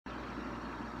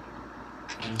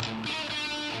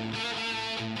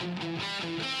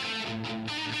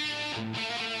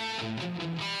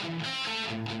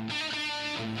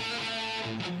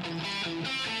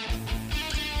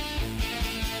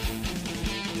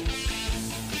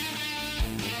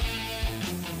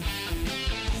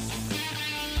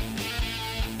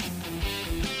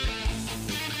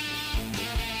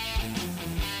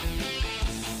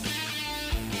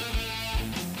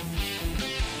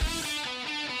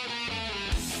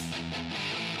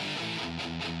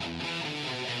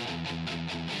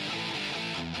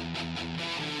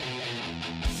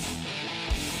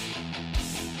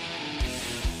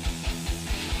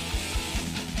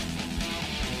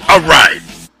Alright,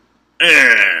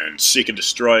 and Seek and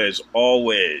Destroy as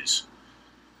always.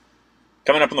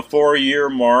 Coming up on the 4-year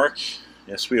mark,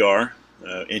 yes we are,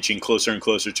 inching closer and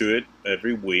closer to it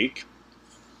every week.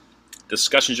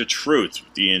 Discussions of Truth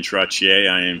with Ian Trottier,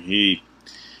 I am he.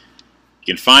 You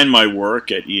can find my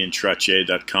work at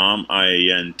iantrottier.com,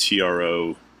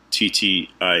 IANTROTTIER.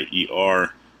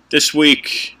 This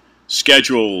week,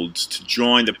 scheduled to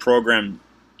join the program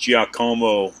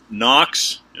Giacomo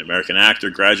Knox, an American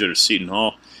actor, graduate of Seton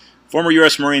Hall, former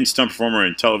U.S. Marine stunt performer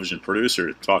and television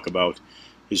producer, to talk about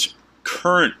his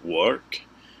current work,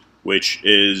 which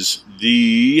is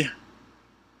the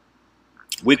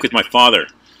Week with My Father,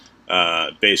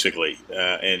 basically.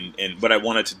 And what I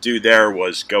wanted to do there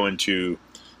was go into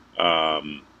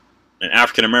an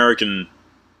African-American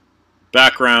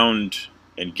background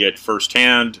and get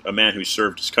firsthand a man who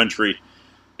served his country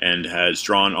and has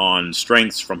drawn on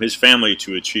strengths from his family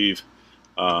to achieve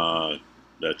the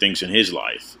things in his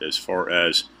life, as far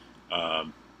as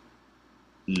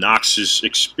Knox's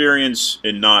experience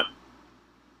in not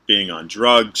being on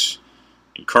drugs,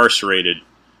 incarcerated,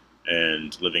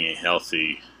 and living a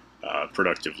healthy,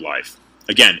 productive life.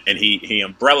 Again, and he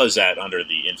umbrellas that under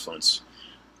the influence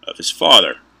of his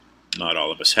father. Not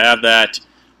all of us have that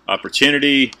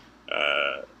opportunity.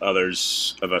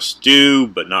 Others of us do,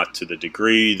 but not to the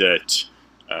degree that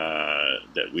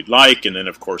that we'd like. And then,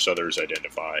 of course, others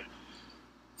identify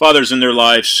fathers in their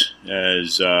lives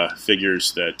as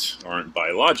figures that aren't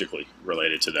biologically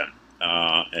related to them.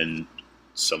 And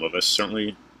some of us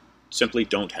certainly simply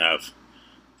don't have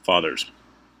fathers.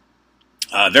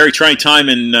 Very trying time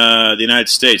in the United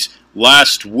States.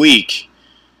 Last week,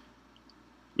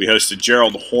 we hosted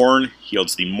Gerald Horn. He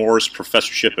holds the Morris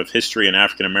Professorship of History and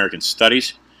African American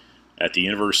Studies at the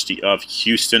University of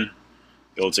Houston.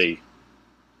 He holds a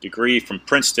degree from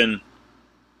Princeton,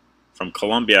 from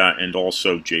Columbia, and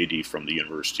also JD from the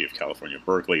University of California,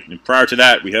 Berkeley. And prior to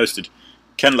that, we hosted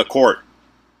Ken LaCourte.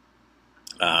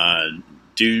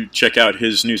 Do check out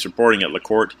his news reporting at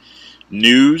LaCourte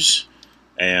News,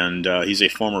 and he's a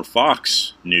former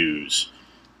Fox News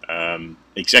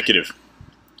executive.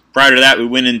 Prior to that, we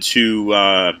went into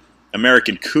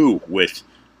American Coup with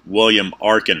William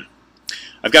Arkin.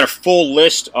 I've got a full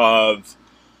list of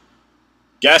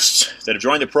guests that have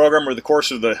joined the program over the course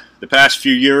of the past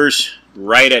few years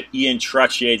right at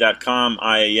iantrottier.com,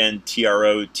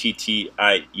 IANTROTTIER.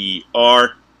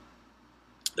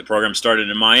 The program started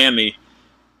in Miami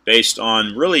based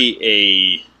on really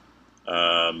a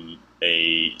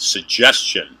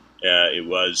suggestion. I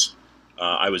was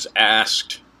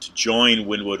asked to join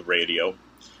Winwood Radio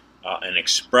and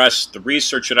express the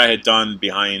research that I had done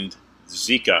behind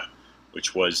Zika,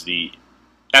 which was the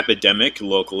epidemic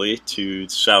locally to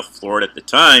South Florida at the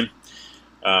time,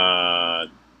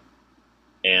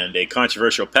 and a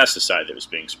controversial pesticide that was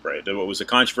being sprayed. What was the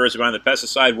controversy behind the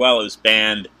pesticide? Well, it was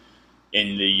banned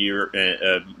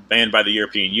banned by the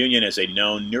European Union as a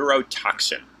known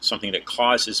neurotoxin, something that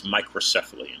causes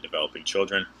microcephaly in developing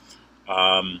children.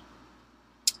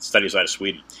 Studies out of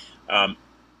Sweden. And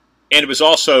it was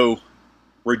also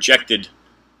rejected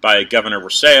by Governor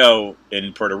Rousseau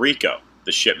in Puerto Rico,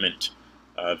 the shipment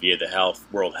via the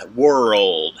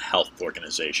World Health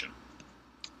Organization.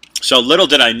 So little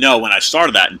did I know when I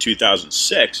started that in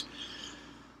 2006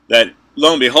 that,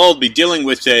 lo and behold, be dealing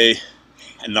with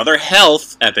another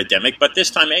health epidemic, but this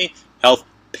time a health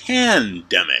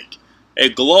pandemic, a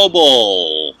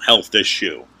global health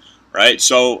issue, right?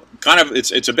 So kind of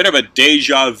it's a bit of a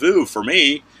deja vu for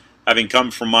me, having come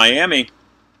from Miami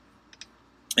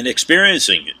and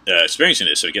experiencing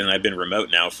this. Again, I've been remote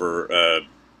now for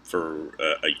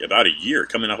about a year,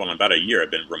 coming up on about a year.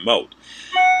 I've been remote.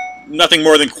 Nothing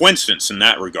more than coincidence in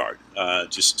that regard.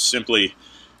 Just simply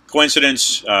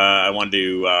coincidence. I wanted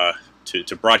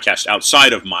to broadcast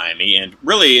outside of Miami, and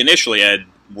really initially I had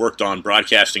worked on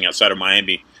broadcasting outside of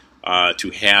Miami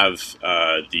to have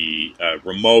the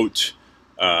remote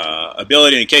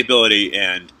ability and capability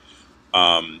and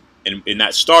and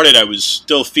that started, I was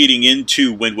still feeding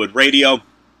into Wynwood Radio.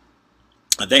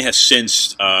 They have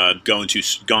since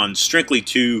gone strictly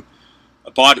to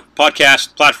a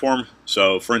podcast platform.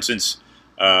 So, for instance,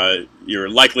 you're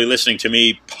likely listening to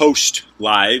me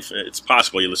post-live. It's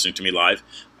possible you're listening to me live.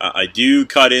 I do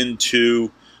cut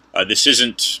into, this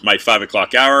isn't my 5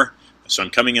 o'clock hour, so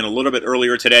I'm coming in a little bit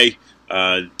earlier today.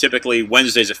 Typically,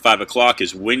 Wednesdays at 5 o'clock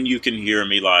is when you can hear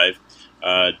me live.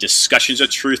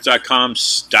 Discussionsoftruth.com,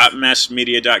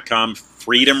 StopMassMedia.com,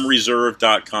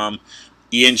 FreedomReserve.com,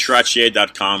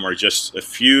 IanTrottier.com are just a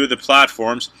few of the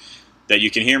platforms that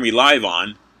you can hear me live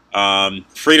on.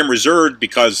 Freedom Reserved,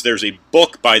 because there's a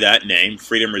book by that name,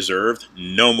 Freedom Reserved,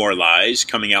 No More Lies,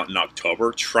 coming out in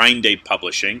October, Trine Day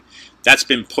Publishing. That's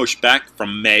been pushed back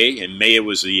from May. In May it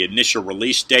was the initial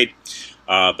release date,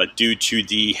 but due to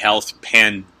the health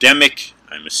pandemic,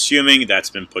 I'm assuming that's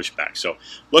been pushed back. So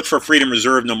look for Freedom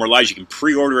Reserved, No More Lies. You can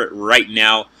pre-order it right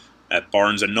now at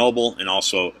Barnes & Noble and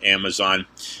also Amazon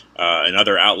and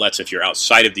other outlets if you're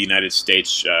outside of the United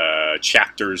States,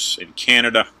 chapters in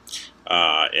Canada.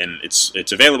 And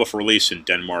it's available for release in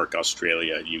Denmark,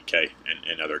 Australia, UK,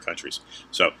 and other countries.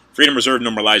 So Freedom Reserved,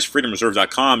 No More Lies,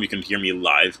 FreedomReserve.com. You can hear me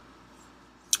live.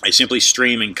 I simply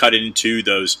stream and cut into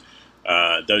those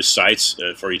sites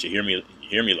for you to hear me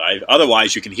live.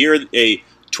 Otherwise, you can hear a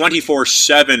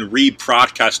 24/7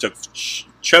 rebroadcast of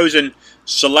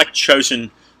select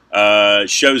chosen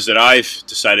shows that I've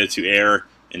decided to air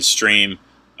and stream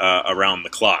around the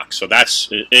clock. So that's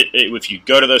if you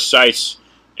go to those sites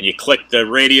and you click the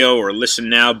radio or listen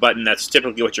now button, that's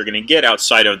typically what you're going to get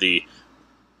outside of the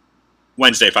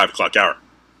Wednesday 5 o'clock hour.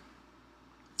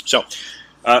 So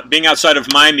being outside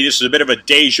of Miami, this is a bit of a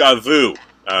deja vu.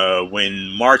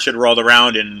 When March had rolled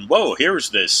around and, whoa, here's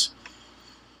this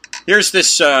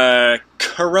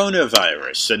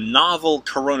coronavirus, a novel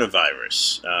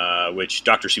coronavirus, which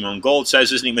Dr. Simone Gold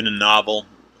says isn't even a novel.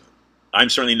 I'm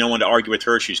certainly no one to argue with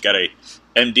her. She's got a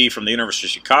MD from the University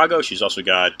of Chicago. She's also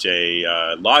got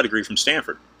a law degree from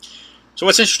Stanford. So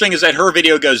what's interesting is that her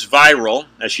video goes viral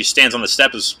as she stands on the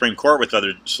steps of the Supreme Court with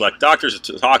other select doctors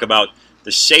to talk about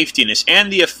the safetiness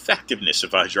and the effectiveness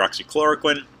of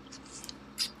hydroxychloroquine.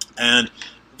 And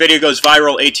the video goes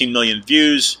viral, 18 million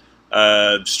views,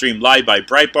 streamed live by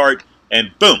Breitbart,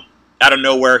 and boom, out of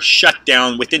nowhere, shut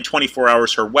down. Within 24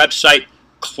 hours, her website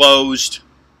closed,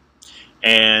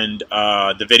 and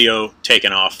the video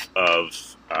taken off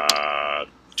of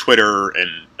Twitter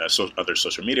and other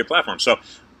social media platforms. So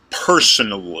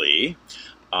personally,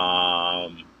 I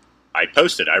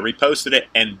reposted it,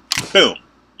 and boom,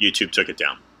 YouTube took it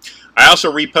down. I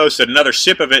also reposted another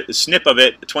snip of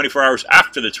it 24 hours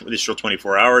after the initial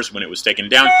 24 hours when it was taken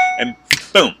down, and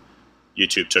boom,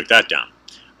 YouTube took that down.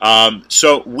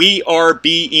 So we are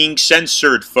being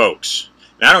censored, folks.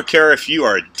 And I don't care if you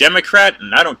are a Democrat,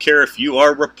 and I don't care if you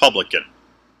are a Republican.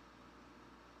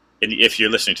 And if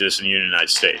you're listening to this in the United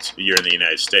States, you're in the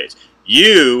United States.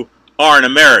 You are an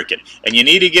American, and you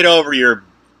need to get over your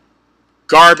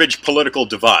garbage political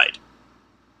divide.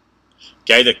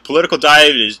 Okay, the political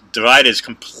divide is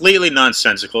completely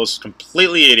nonsensical. It's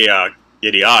completely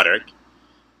idiotic,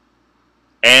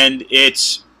 and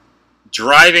it's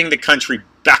driving the country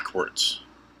backwards,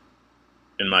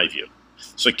 in my view.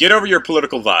 So get over your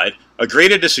political divide, agree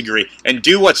to disagree, and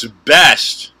do what's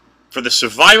best for the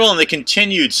survival and the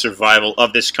continued survival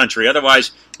of this country.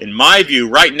 Otherwise, in my view,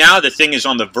 right now the thing is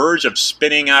on the verge of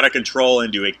spinning out of control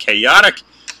into a chaotic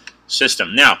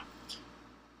system. Now,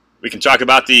 we can talk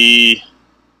about the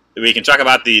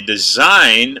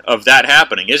design of that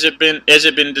happening. Has it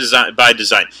been designed by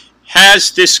design?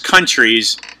 Has this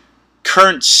country's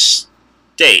current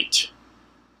state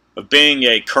of being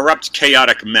a corrupt,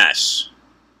 chaotic mess,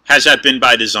 has that been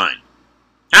by design?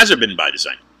 Has it been by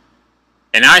design?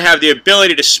 And I have the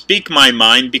ability to speak my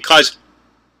mind because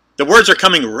the words are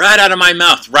coming right out of my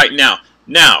mouth right now.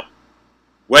 Now,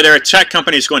 whether a tech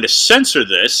company is going to censor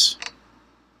this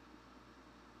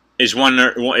is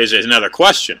another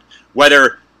question.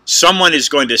 Whether someone is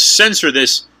going to censor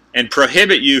this and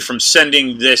prohibit you from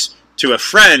sending this to a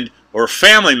friend or a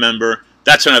family member,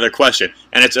 that's another question.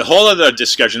 And it's a whole other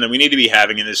discussion that we need to be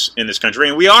having in this country,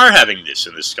 and we are having this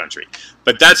in this country.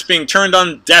 But that's being turned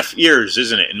on deaf ears,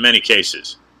 isn't it, in many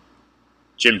cases?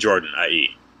 Jim Jordan,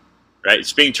 i.e. Right?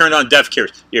 It's being turned on deaf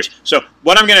ears. So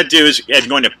what I'm going to do is I'm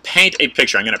going to paint a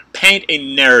picture. I'm going to paint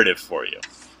a narrative for you.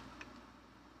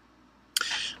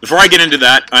 Before I get into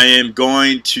that, I am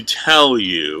going to tell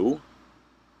you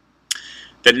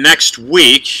that next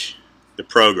week, the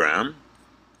program,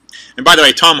 and by the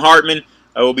way, Tom Hartman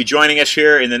will be joining us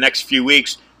here in the next few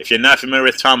weeks. If you're not familiar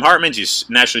with Tom Hartman, he's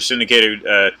a nationally syndicated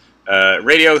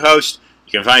radio host.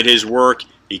 You can find his work.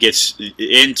 He gets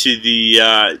into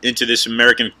this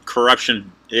American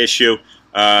corruption issue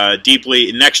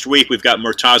deeply. Next week, we've got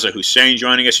Murtaza Hussain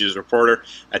joining us. He's a reporter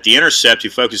at The Intercept who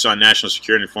focuses on national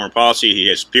security and foreign policy. He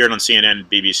has appeared on CNN,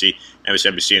 BBC,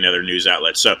 MSNBC, and other news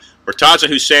outlets. So Murtaza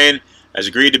Hussain has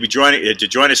agreed to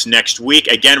join us next week.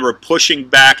 Again, we're pushing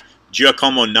back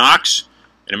Giacomo Knox,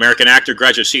 an American actor,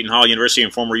 graduate of Seton Hall University,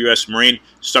 and former U.S. Marine,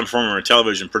 stunt performer and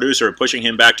television producer. We're pushing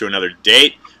him back to another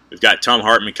date. We've got Tom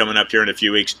Hartman coming up here in a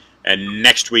few weeks, and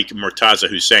next week, Murtaza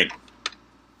Hussain.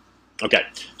 Okay,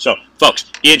 so, folks,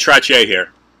 Ian Trottier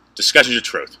here, Discussions of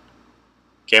Truth.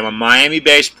 Okay, I'm a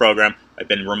Miami-based program. I've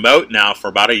been remote now for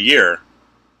about a year.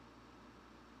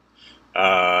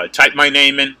 Type my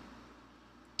name in.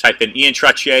 Type in Ian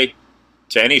Trottier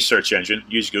to any search engine.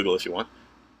 Use Google if you want.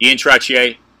 Ian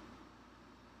Trottier,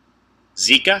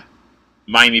 Zika,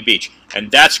 Miami Beach. And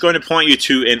that's going to point you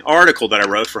to an article that I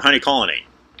wrote for Honey Colony.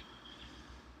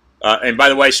 And by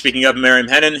the way, speaking of Miriam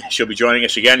Hennon, she'll be joining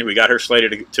us again. We got her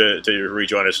slated to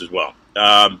rejoin us as well.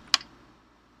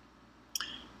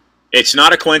 It's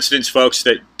not a coincidence, folks,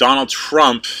 that Donald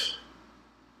Trump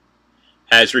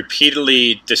has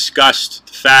repeatedly discussed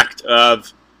the fact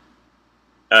of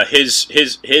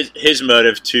his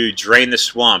motive to drain the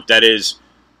swamp. That is,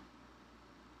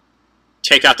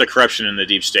 take out the corruption in the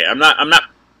deep state. I'm not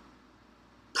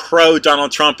pro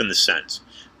Donald Trump in the sense,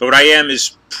 but what I am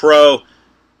is pro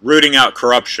rooting out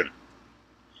corruption,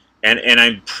 and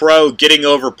I'm pro getting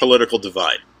over political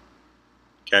divide.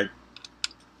 Okay,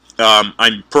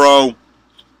 I'm pro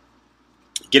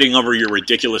getting over your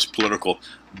ridiculous political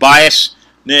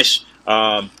biasness,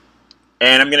 and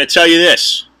I'm going to tell you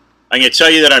this. I'm going to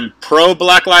tell you that I'm pro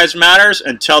Black Lives Matters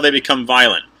until they become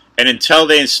violent, and until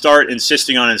they start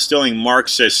insisting on instilling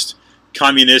Marxist,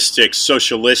 communistic,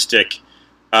 socialistic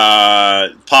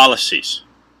policies.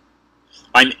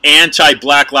 I'm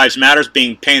anti-Black Lives Matters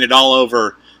being painted all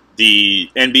over the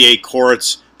NBA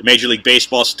courts, the Major League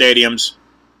Baseball stadiums.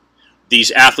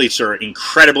 These athletes are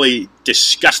incredibly,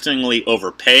 disgustingly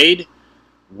overpaid.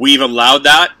 We've allowed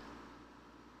that.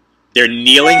 They're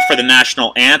kneeling for the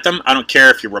national anthem. I don't care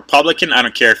if you're Republican. I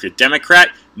don't care if you're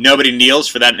Democrat. Nobody kneels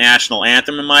for that national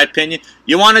anthem, in my opinion.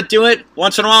 You want to do it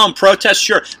once in a while and protest?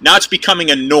 Sure. Now it's becoming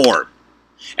a norm.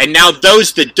 And now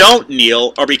those that don't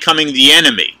kneel are becoming the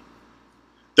enemy.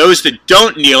 Those that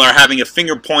don't kneel are having a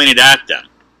finger pointed at them.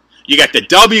 You got the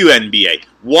WNBA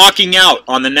walking out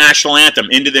on the national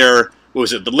anthem into their, what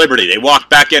was it, the Liberty. They walked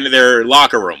back into their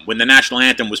locker room when the national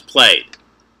anthem was played.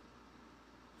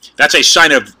 That's a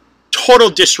sign of total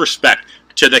disrespect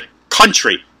to the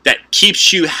country that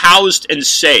keeps you housed and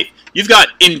safe. You've got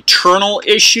internal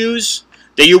issues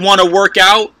that you want to work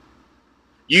out.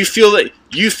 You feel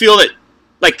that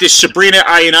like this Sabrina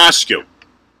Ionescu.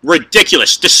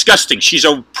 Ridiculous, disgusting. She's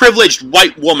a privileged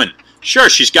white woman. Sure,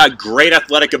 she's got great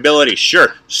athletic ability.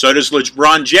 Sure, so does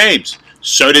LeBron James.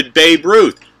 So did Babe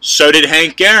Ruth. So did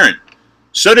Hank Aaron.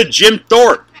 So did Jim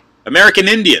Thorpe, American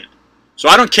Indian. So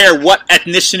I don't care what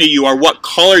ethnicity you are, what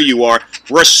color you are.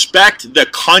 Respect the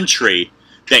country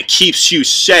that keeps you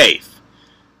safe.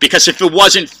 Because if it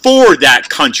wasn't for that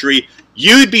country,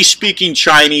 you'd be speaking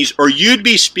Chinese, or you'd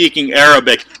be speaking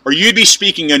Arabic, or you'd be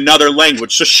speaking another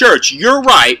language. So sure, it's your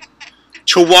right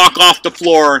to walk off the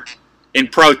floor in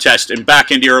protest and back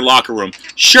into your locker room.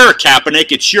 Sure,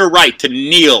 Kaepernick, it's your right to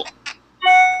kneel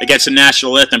against the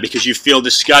national anthem because you feel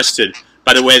disgusted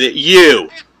by the way that you,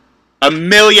 a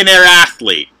millionaire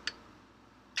athlete,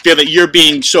 feel that you're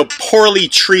being so poorly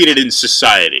treated in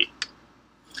society.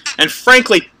 And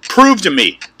frankly, prove to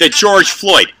me that George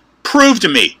Floyd, prove to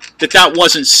me that that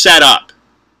wasn't set up.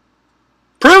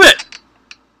 Prove it.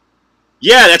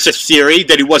 Yeah, that's a theory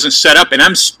that he wasn't set up, and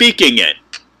I'm speaking it.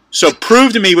 So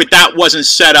prove to me that that wasn't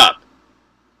set up.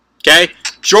 Okay?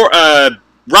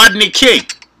 Rodney King,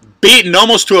 beaten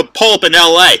almost to a pulp in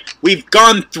L.A. We've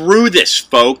gone through this,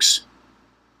 folks.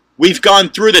 We've gone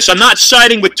through this. I'm not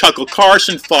siding with Tucker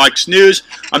Carlson, Fox News.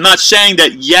 I'm not saying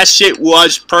that, yes, it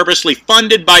was purposely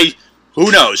funded by,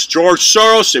 who knows, George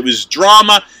Soros. It was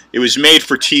drama. It was made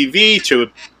for TV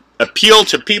to appeal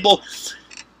to people.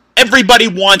 Everybody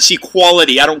wants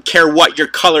equality. I don't care what your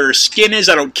color of skin is.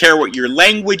 I don't care what your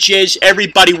language is.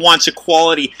 Everybody wants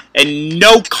equality. And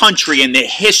no country in the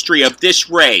history of this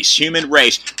race, human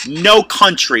race, no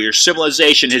country or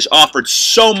civilization has offered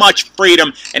so much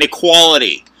freedom and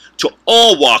equality to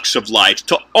all walks of life,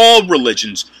 to all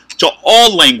religions, to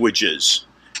all languages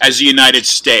as the United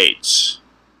States.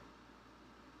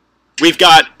 We've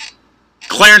got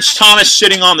Clarence Thomas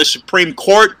sitting on the Supreme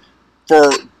Court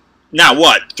for, now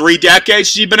what, 3 decades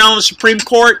has he been on the Supreme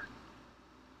Court?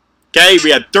 Okay,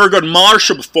 we had Thurgood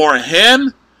Marshall before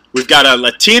him. We've got a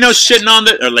Latino sitting on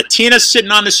the, or Latina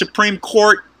sitting on the Supreme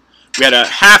Court. We had a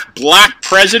half-black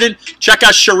president. Check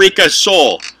out Sharika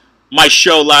Soul, my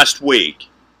show last week.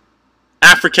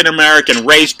 African-American,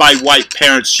 raised by white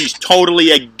parents. She's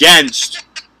totally against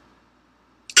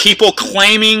people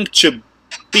claiming to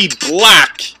be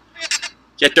black,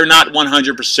 yet they're not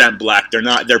 100% black. They're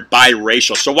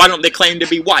biracial. So why don't they claim to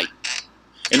be white?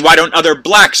 And why don't other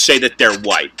blacks say that they're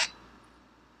white?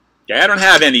 Okay, I don't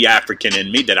have any African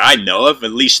in me that I know of,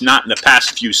 at least not in the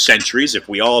past few centuries. If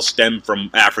we all stem from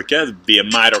Africa via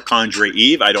mitochondria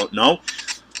Eve, I don't know.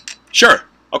 Sure,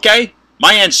 okay,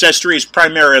 my ancestry is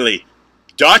primarily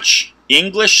Dutch,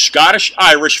 English, Scottish,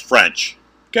 Irish, French.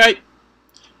 Okay?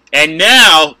 And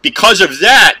now, because of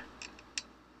that,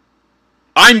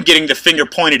 I'm getting the finger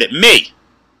pointed at me.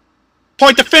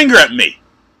 Point the finger at me.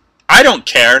 I don't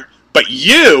care, but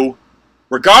you,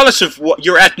 regardless of what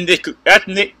your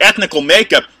ethnical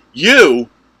makeup, you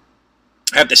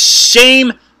have the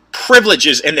same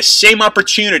privileges and the same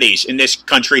opportunities in this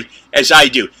country as I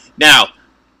do. Now,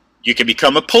 you can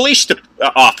become a police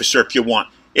officer if you want.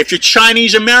 If you're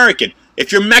Chinese American,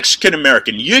 if you're Mexican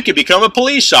American, you can become a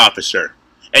police officer.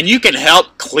 And you can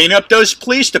help clean up those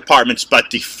police departments. But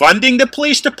defunding the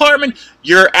police department,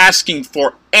 you're asking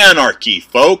for anarchy,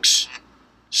 folks.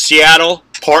 Seattle,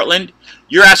 Portland,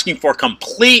 you're asking for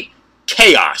complete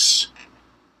chaos.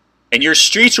 And your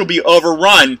streets will be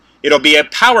overrun. It'll be a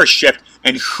power shift.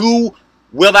 And who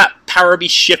will that power be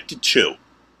shifted to?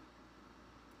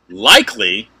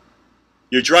 Likely,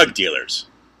 your drug dealers.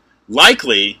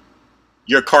 Likely,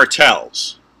 your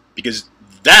cartels. Because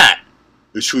that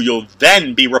is who you'll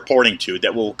then be reporting to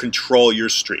that will control your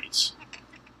streets.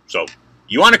 So,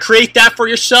 you want to create that for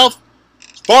yourself?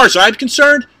 As far as I'm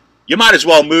concerned, you might as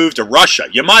well move to Russia.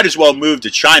 You might as well move to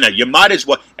China. You might as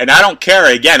well, and I don't care,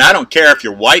 again, I don't care if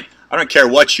you're white. I don't care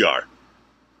what you are.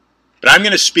 But I'm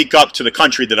going to speak up to the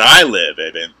country that I live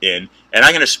in, and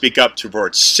I'm going to speak up for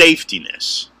its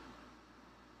safetyness.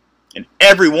 And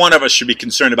every one of us should be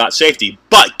concerned about safety.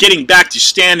 But getting back to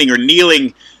standing or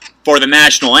kneeling for the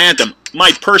national anthem,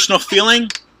 my personal feeling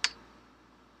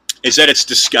is that it's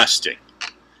disgusting.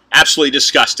 Absolutely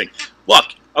disgusting. Look,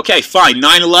 okay, fine,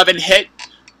 9/11 hit.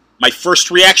 My first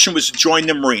reaction was to join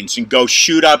the Marines and go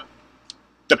shoot up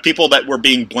the people that were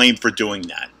being blamed for doing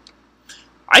that.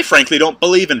 I frankly don't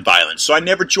believe in violence, so I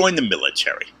never joined the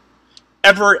military.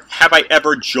 Have I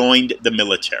ever joined the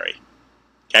military?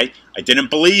 Okay? I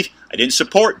didn't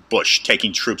support Bush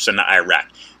taking troops into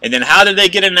Iraq. And then how did they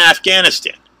get into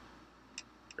Afghanistan?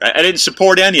 Right? I didn't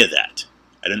support any of that.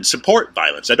 I didn't support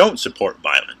violence. I don't support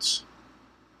violence.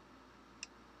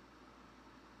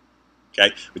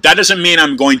 Okay? But that doesn't mean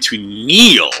I'm going to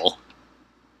kneel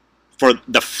for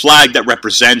the flag that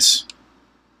represents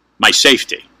my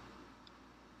safety.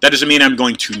 That doesn't mean I'm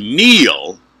going to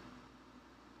kneel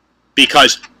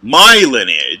because my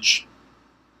lineage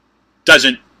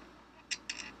doesn't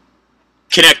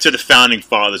connect to the founding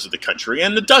fathers of the country,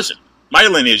 and it doesn't. My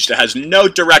lineage has no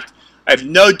direct, I have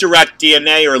no direct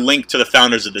DNA or link to the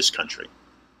founders of this country.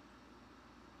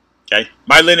 Okay?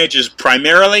 My lineage is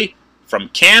primarily from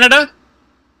Canada,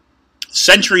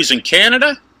 centuries in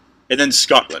Canada, and then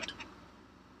Scotland.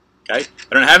 Okay?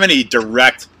 I don't have any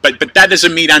direct, but that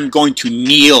doesn't mean I'm going to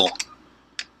kneel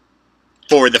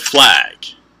for the flag.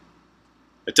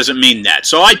 It doesn't mean that.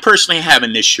 So I personally have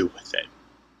an issue with it.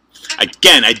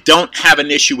 Again, I don't have an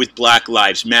issue with Black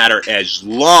Lives Matter as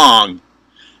long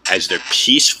as they're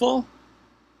peaceful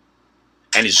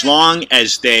and as long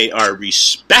as they are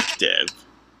respective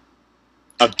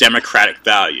of democratic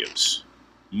values.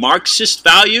 Marxist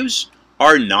values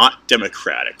are not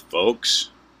democratic, folks.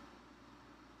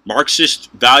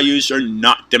 Marxist values are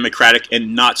not democratic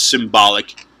and not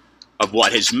symbolic of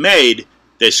what has made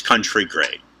this country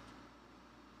great.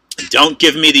 Don't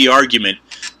give me the argument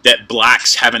that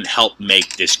blacks haven't helped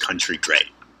make this country great.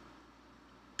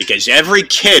 Because every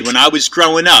kid, when I was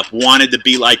growing up, wanted to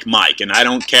be like Mike, and I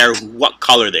don't care what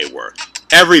color they were.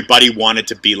 Everybody wanted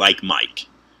to be like Mike.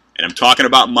 And I'm talking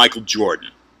about Michael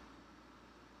Jordan.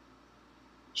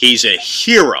 He's a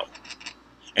hero,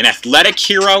 an athletic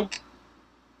hero,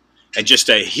 and just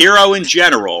a hero in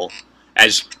general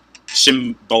as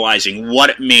symbolizing what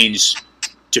it means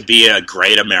to be a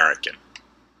great American.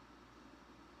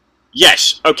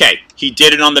 Yes, okay, he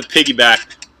did it on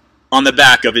the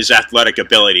back of his athletic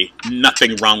ability.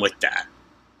 Nothing wrong with that.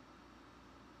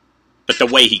 But the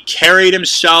way he carried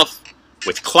himself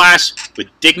with class, with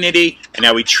dignity, and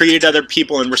how he treated other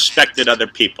people and respected other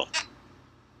people.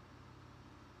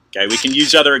 Okay, we can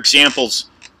use other examples,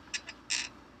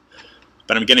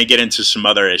 but I'm going to get into some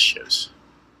other issues.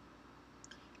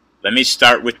 Let me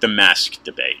start with the mask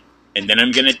debate. and then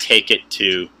I'm going to take it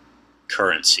to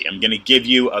currency. I'm going to give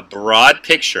you a broad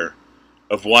picture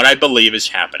of what I believe is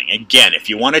happening. Again, if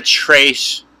you want to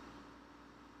trace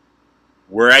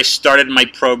where I started my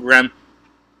program,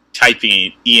 typing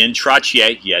in Ian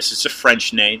Trottier, yes, it's a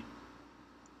French name,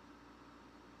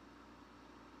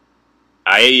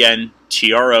 IANTROTTIER,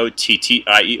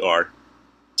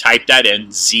 type that in,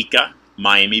 Zika,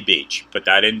 Miami Beach. Put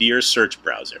that into your search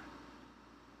browser.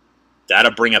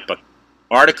 That'll bring up an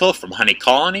article from Honey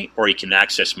Colony, or you can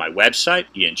access my website,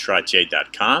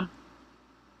 iantrottier.com.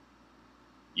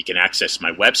 You can access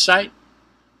my website,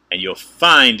 and you'll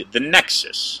find the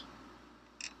nexus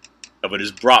of what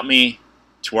has brought me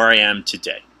to where I am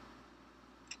today.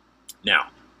 Now,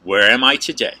 where am I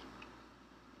today?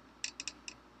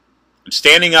 I'm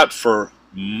standing up for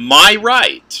my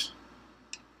right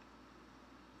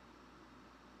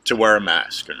to wear a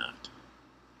mask or not.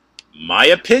 My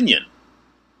opinion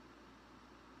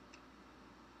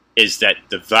is that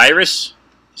the virus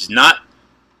is not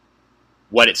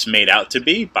what it's made out to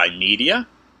be by media.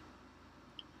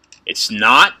 It's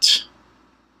not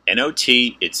NOT,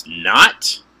 it's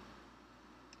not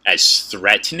as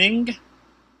threatening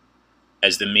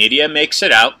as the media makes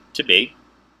it out to be.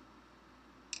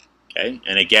 Okay,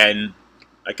 and again,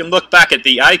 I can look back at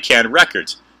the ICANN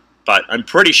records, but I'm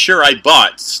pretty sure I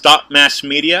bought Stop Mass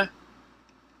Media.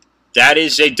 That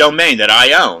is a domain that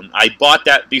I own. I bought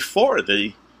that before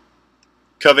the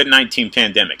COVID-19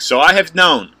 pandemic. So I have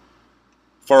known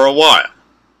for a while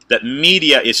that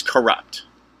media is corrupt.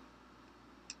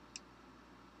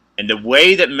 And the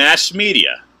way that mass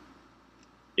media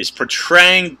is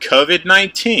portraying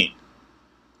COVID-19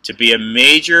 to be a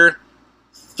major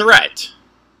threat,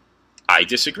 I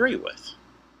disagree with.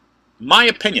 My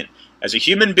opinion, as a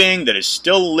human being that is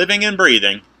still living and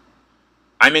breathing,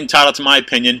 I'm entitled to my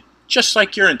opinion, just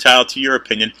like you're entitled to your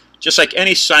opinion, just like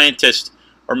any scientist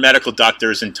or medical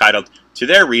doctor is entitled to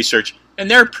their research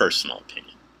and their personal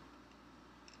opinion.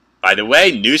 By the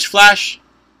way, newsflash,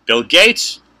 Bill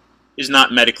Gates is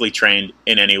not medically trained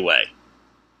in any way.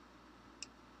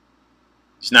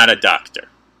 He's not a doctor.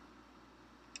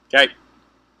 Okay?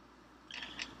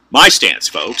 My stance,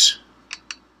 folks,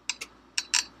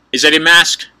 is that a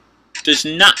mask does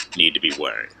not need to be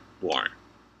worn.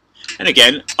 And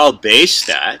again, I'll base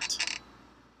that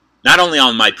not only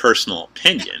on my personal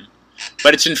opinion,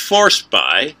 but it's enforced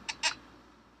by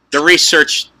the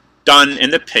research done in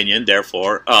the opinion,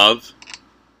 therefore, of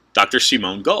Dr.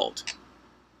 Simone Gold.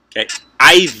 Okay?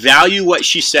 I value what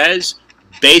she says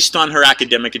based on her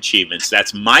academic achievements.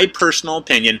 That's my personal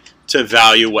opinion, to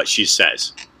value what she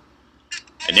says.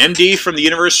 An MD from the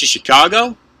University of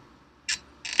Chicago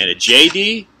and a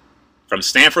JD from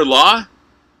Stanford Law,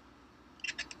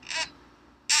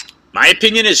 my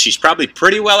opinion is she's probably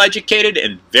pretty well educated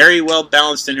and very well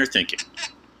balanced in her thinking.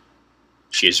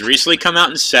 She has recently come out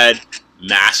and said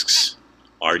masks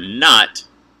are not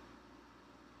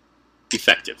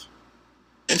effective.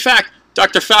 In fact,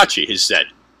 Dr. Fauci has said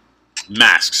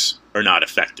masks are not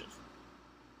effective.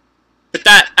 But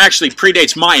that actually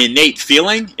predates my innate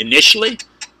feeling, initially,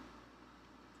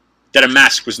 that a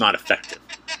mask was not effective.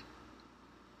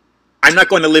 I'm not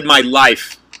going to live my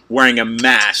life wearing a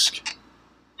mask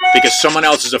because someone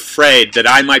else is afraid that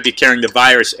I might be carrying the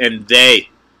virus and they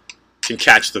can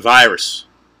catch the virus.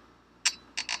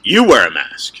 You wear a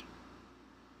mask.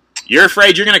 You're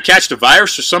afraid you're going to catch the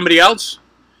virus for somebody else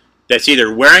that's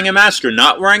either wearing a mask or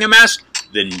not wearing a mask?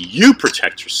 Then you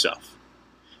protect yourself.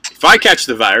 If I catch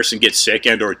the virus and get sick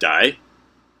and or die,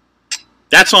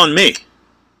 that's on me.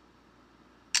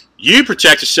 You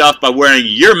protect yourself by wearing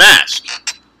your mask.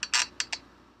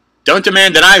 Don't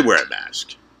demand that I wear a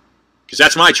mask, because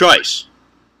that's my choice.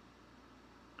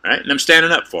 All right? And I'm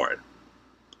standing up for it.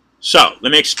 So,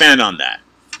 let me expand on that.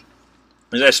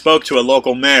 As I spoke to a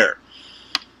local mayor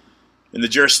in the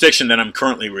jurisdiction that I'm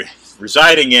currently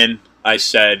residing in, I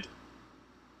said,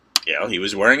 you know, he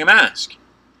was wearing a mask.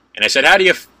 And I said, how do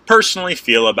you personally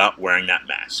feel about wearing that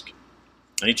mask?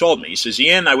 And he told me, he says,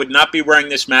 Ian, I would not be wearing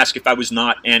this mask if I was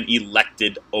not an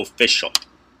elected official.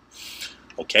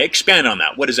 Okay, expand on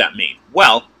that. What does that mean?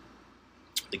 Well,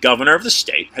 the governor of the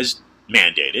state has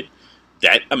mandated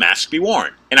that a mask be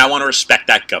worn, and I want to respect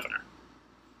that governor.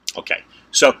 Okay,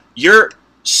 so you're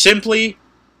simply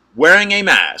wearing a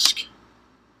mask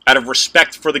out of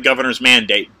respect for the governor's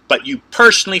mandate, but you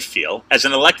personally feel, as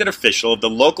an elected official of the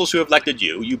locals who have elected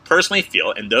you, you personally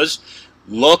feel, and those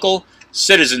local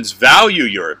citizens value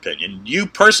your opinion, you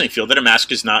personally feel that a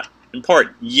mask is not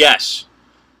important. Yes,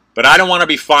 but I don't want to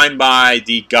be fined by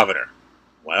the governor.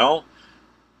 Well,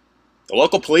 the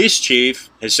local police chief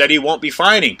has said he won't be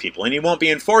fining people and he won't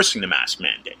be enforcing the mask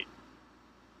mandate.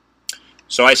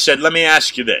 So I said, let me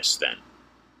ask you this then.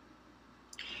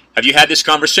 Have you had this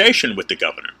conversation with the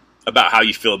governor about how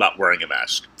you feel about wearing a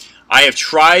mask? I have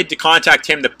tried to contact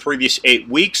him the previous 8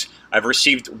 weeks. I've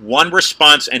received one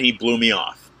response and he blew me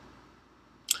off.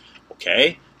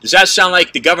 Okay, does that sound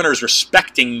like the governor is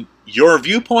respecting your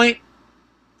viewpoint?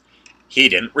 He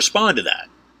didn't respond to that.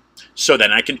 So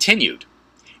then I continued.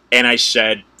 And I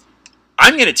said,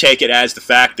 I'm going to take it as the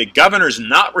fact that governor's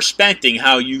not respecting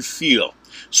how you feel.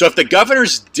 So if the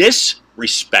governor's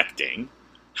disrespecting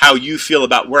how you feel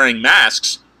about wearing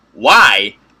masks,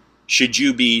 why should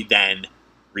you be then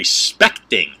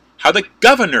respecting how the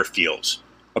governor feels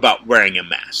about wearing a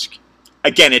mask?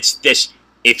 Again, it's this,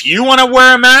 if you want to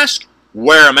wear a mask,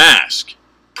 wear a mask.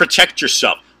 Protect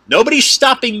yourself. Nobody's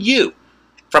stopping you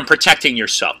from protecting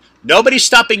yourself. Nobody's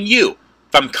stopping you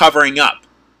from covering up.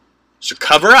 So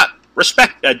cover up.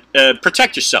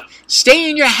 Protect yourself. Stay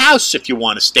in your house if you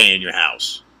want to stay in your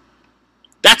house.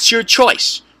 That's your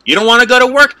choice. You don't want to go to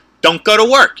work? Don't go to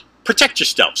work. Protect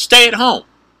yourself. Stay at home.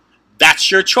 That's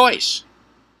your choice.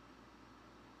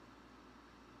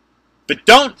 But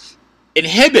don't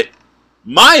inhibit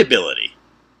my ability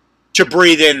to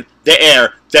breathe in the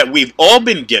air that we've all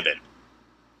been given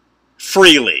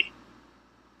freely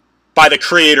by the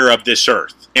creator of this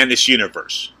earth and this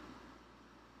universe.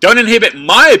 Don't inhibit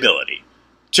my ability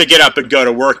to get up and go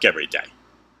to work every day.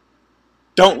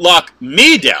 Don't lock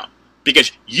me down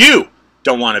because you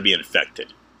don't want to be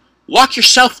infected. Lock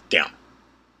yourself down.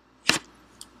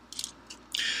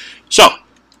 So,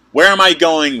 where am I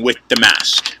going with the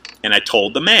mask? And I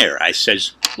told the mayor, I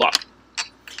says, look,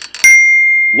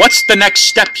 what's the next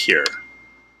step here?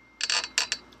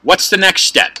 What's the next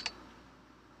step?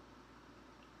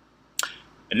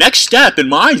 The next step, in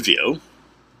my view,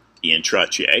 Ian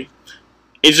Trottier,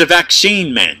 is a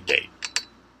vaccine mandate.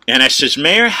 And I says,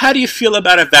 Mayor, how do you feel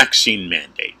about a vaccine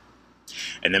mandate?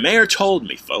 And the mayor told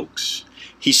me, folks,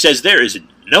 he says there is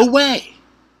no way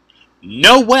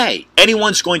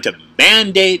anyone's going to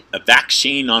mandate a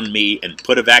vaccine on me and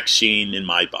put a vaccine in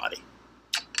my body.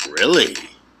 Really?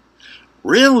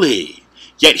 Really?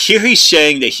 Yet here he's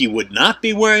saying that he would not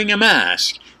be wearing a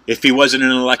mask if he wasn't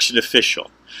an elected official.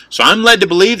 So I'm led to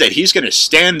believe that he's going to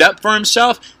stand up for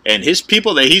himself and his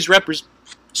people that he's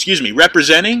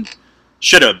representing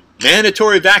should a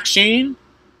mandatory vaccine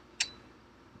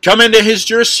come into his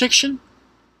jurisdiction.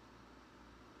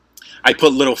 I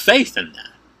put little faith in that.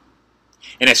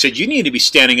 And I said, you need to be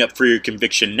standing up for your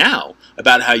conviction now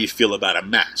about how you feel about a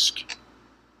mask.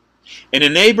 In a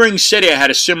neighboring city, I had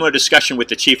a similar discussion with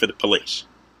the chief of the police.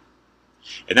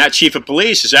 And that chief of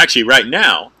police is actually right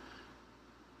now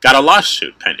got a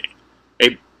lawsuit pending.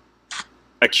 An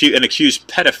accused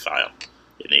pedophile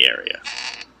in the area.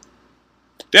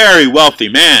 Very wealthy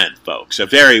man, folks. A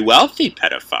very wealthy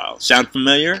pedophile. Sound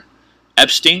familiar?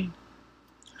 Epstein?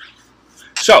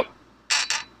 So,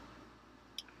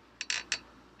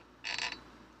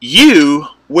 you,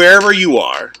 wherever you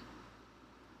are,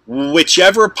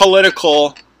 whichever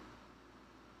political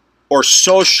or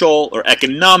social or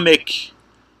economic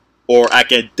or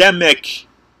academic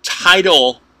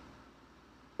title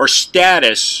or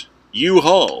status you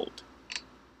hold,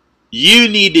 you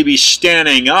need to be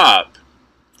standing up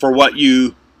for what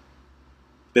you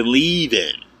believe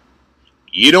in.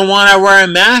 You don't want to wear a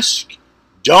mask?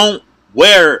 Don't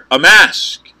wear a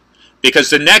mask.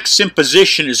 Because the next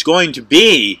imposition is going to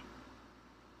be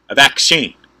a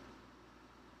vaccine.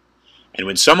 And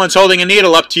when someone's holding a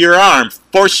needle up to your arm,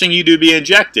 forcing you to be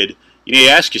injected, you need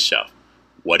to ask yourself,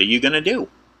 what are you going to do?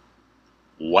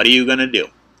 What are you going to do?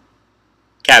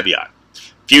 Caveat.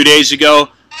 A few days ago,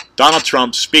 Donald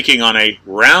Trump speaking on a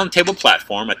roundtable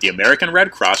platform at the American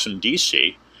Red Cross in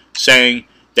D.C., saying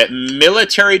that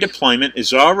military deployment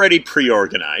is already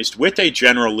pre-organized with a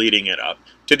general leading it up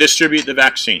to distribute the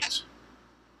vaccines.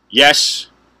 Yes,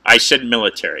 I said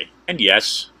military, and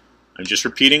yes, I'm just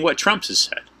repeating what Trump has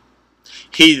said.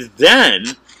 He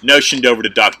then notioned over to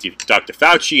Dr.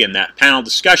 Fauci in that panel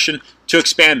discussion to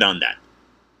expand on that.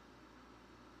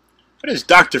 What is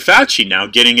Dr. Fauci now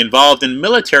getting involved in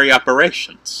military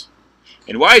operations?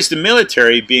 And why is the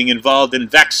military being involved in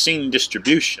vaccine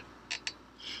distribution?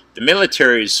 The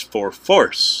military is for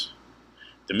force.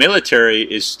 The military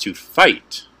is to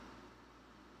fight.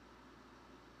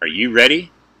 Are you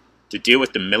ready to deal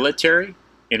with the military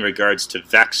in regards to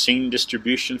vaccine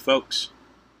distribution, folks?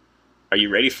 Are you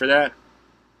ready for that?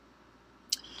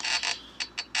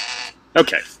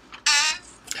 Okay.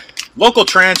 Local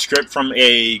transcript from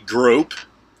a group,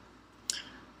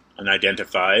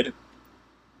 unidentified,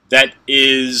 that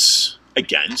is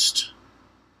against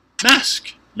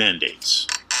mask mandates.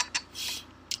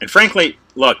 And frankly,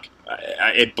 look,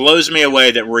 It blows me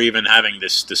away that we're even having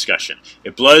this discussion.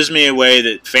 It blows me away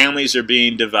that families are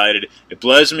being divided. It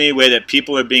blows me away that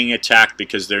people are being attacked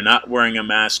because they're not wearing a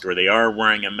mask or they are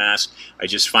wearing a mask. I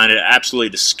just find it absolutely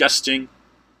disgusting.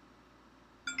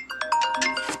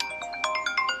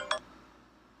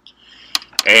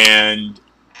 And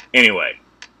anyway,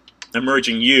 I'm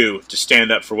urging you to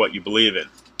stand up for what you believe in.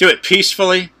 Do it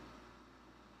peacefully.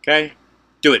 Okay?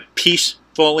 Do it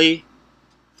peacefully.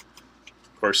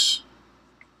 Of course,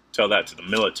 tell that to the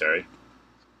military.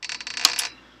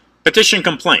 Petition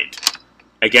complaint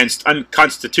against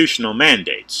unconstitutional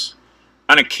mandates,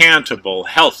 unaccountable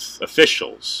health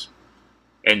officials,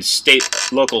 and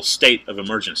local state of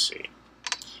emergency.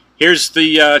 Here's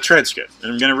the transcript,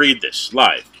 and I'm going to read this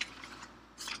live.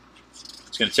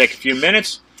 It's going to take a few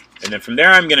minutes, and then from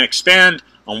there I'm going to expand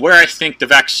on where I think the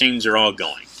vaccines are all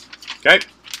going. Okay?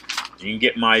 You can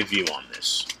get my view on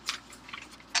this.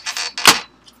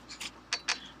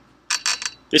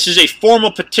 This is a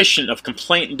formal petition of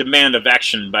complaint and demand of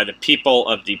action by the people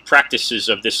of the practices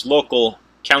of this local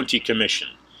county commission,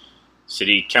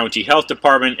 city county health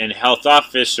department, and health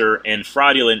officer, and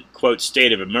fraudulent, quote,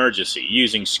 state of emergency,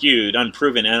 using skewed,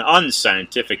 unproven, and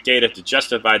unscientific data to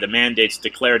justify the mandates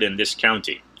declared in this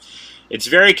county. It's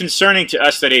very concerning to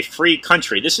us that a free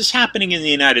country, this is happening in the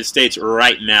United States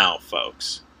right now,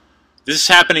 folks. This is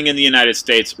happening in the United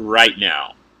States right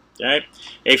now. Okay?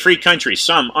 A free country,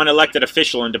 some unelected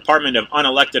official and department of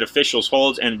unelected officials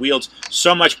holds and wields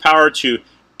so much power to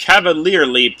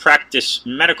cavalierly practice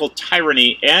medical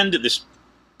tyranny and, this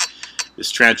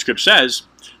transcript says,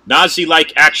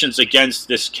 Nazi-like actions against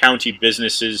these county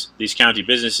businesses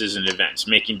and events,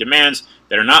 making demands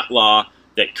that are not law,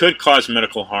 that could cause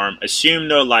medical harm, assume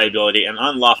no liability, and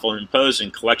unlawful impose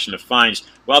and collection of fines,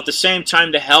 while at the same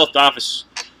time the health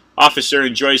officer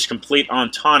enjoys complete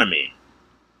autonomy.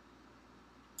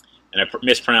 And I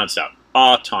mispronounced that.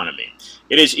 Autonomy.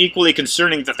 It is equally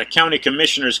concerning that the county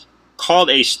commissioners called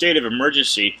a state of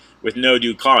emergency with no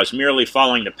due cause, merely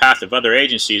following the path of other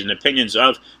agencies and opinions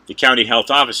of the county health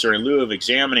officer in lieu of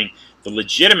examining the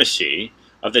legitimacy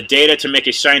of the data to make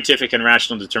a scientific and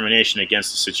rational determination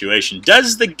against the situation.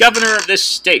 Does the governor of this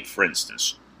state, for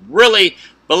instance, really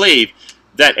believe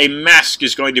that a mask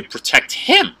is going to protect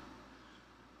him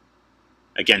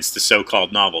against the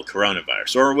so-called novel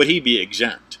coronavirus? Or would he be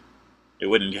exempt? It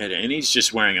wouldn't get it. And he's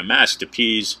just wearing a mask to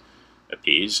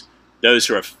appease those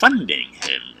who are funding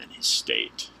him and his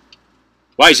state.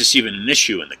 Why is this even an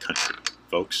issue in the country,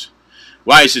 folks?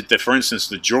 Why is it that, for instance,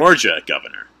 the Georgia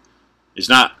governor is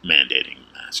not mandating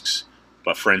masks,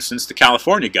 but, for instance, the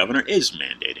California governor is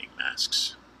mandating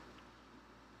masks?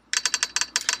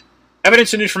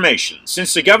 Evidence and information.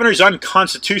 Since the governor's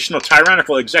unconstitutional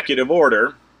tyrannical executive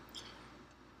order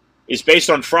is based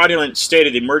on fraudulent state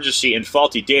of emergency and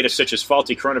faulty data such as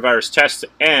faulty coronavirus tests,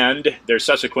 and their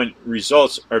subsequent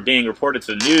results are being reported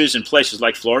to the news in places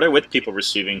like Florida, with people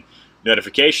receiving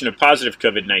notification of positive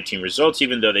COVID-19 results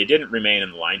even though they didn't remain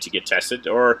in the line to get tested,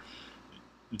 or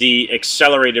the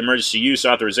accelerated emergency use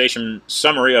authorization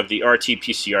summary of the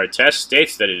RT-PCR test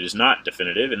states that it is not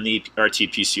definitive, and the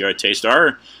RT-PCR tests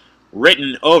are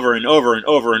written over and over and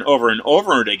over and over and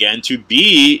over again to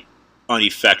be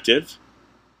ineffective.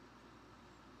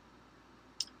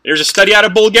 There's a study out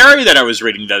of Bulgaria that I was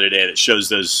reading the other day that shows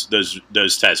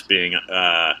those tests being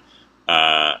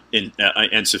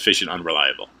insufficient,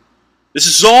 unreliable. This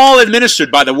is all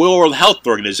administered by the World Health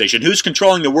Organization. Who's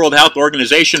controlling the World Health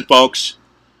Organization, folks?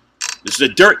 This is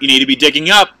the dirt you need to be digging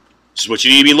up. This is what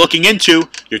you need to be looking into.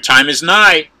 Your time is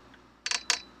nigh.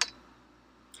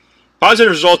 Positive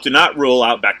results do not rule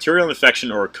out bacterial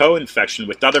infection or co-infection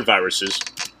with other viruses.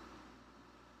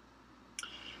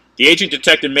 The agent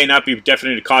detected may not be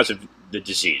definitely the cause of the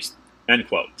disease. End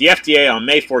quote. The FDA on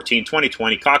May 14,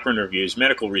 2020, Cochrane reviews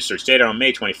medical research data on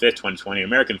May 25, 2020,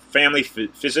 American Family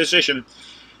Physician,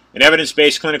 and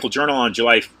evidence-based clinical journal on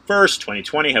July 1,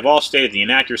 2020 have all stated the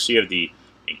inaccuracy of the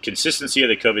inconsistency of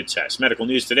the COVID test. Medical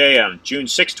News Today on June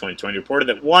 6, 2020 reported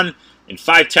that 1 in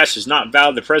 5 tests is not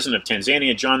valid. The president of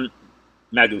Tanzania, John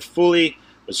Magufuli,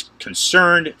 was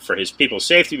concerned for his people's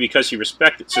safety because he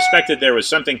suspected there was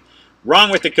something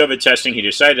wrong with the COVID testing. He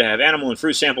decided to have animal and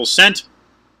fruit samples sent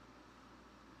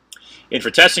in for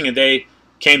testing, and they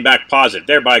came back positive,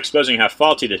 thereby exposing how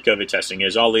faulty the COVID testing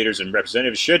is. All leaders and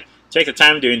representatives should take the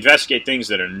time to investigate things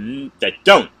that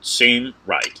don't seem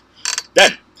right.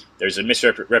 Then, there's a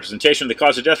misrepresentation of the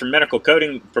cause of death from medical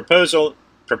coding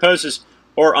proposes,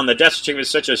 or on the death certificate,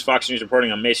 such as Fox News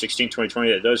reporting on May 16,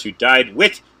 2020, that those who died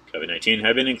with COVID-19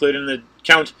 have been included in the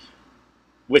count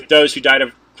with those who died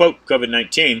of, quote,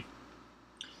 COVID-19.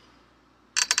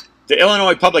 The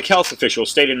Illinois public health official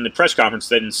stated in the press conference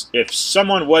that if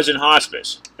someone was in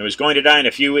hospice and was going to die in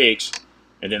a few weeks,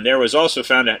 and then they were also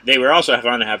found to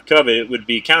have COVID, it would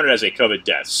be counted as a COVID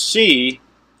death. She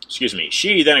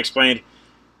then explained,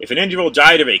 if an individual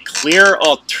died of a clear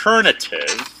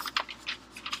alternative,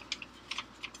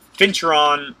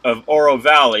 Fincheron of Oro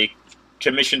Valley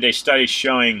commissioned a study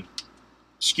showing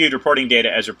skewed reporting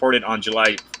data as reported on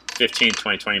July 15,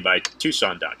 2020 by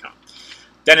Tucson.com.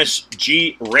 Dennis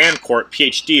G. Rancourt,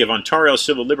 Ph.D. of Ontario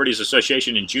Civil Liberties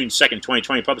Association in June 2,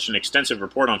 2020, published an extensive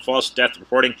report on false death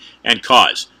reporting and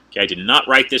cause. Okay, I did not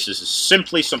write this. This is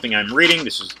simply something I'm reading.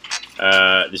 This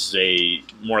is a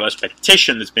more or less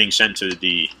petition that's being sent to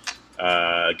the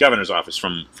governor's office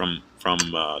from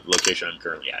the location I'm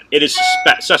currently at. It is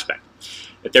suspect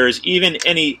that there is even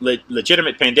any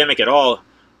legitimate pandemic at all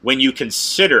when you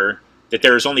consider that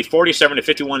there is only 47 to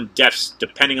 51 deaths,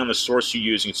 depending on the source you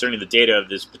use, concerning the data of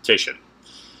this petition.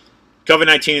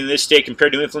 COVID-19 in this state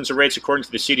compared to influenza rates, according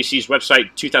to the CDC's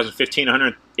website, 2015,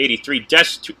 183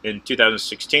 deaths, in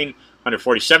 2016,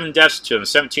 147 deaths,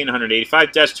 2017,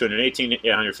 185 deaths, 2018,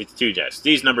 152 deaths.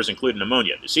 These numbers include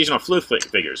pneumonia. The seasonal flu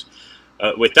figures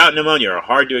without pneumonia are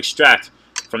hard to extract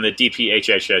from the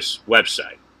DPHHS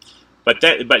website,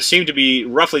 but seem to be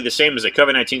roughly the same as the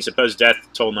COVID-19 supposed death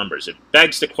toll numbers. It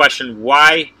begs the question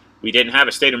why we didn't have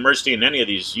a state of emergency in any of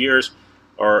these years,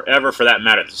 or ever for that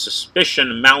matter. The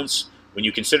suspicion mounts when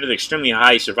you consider the extremely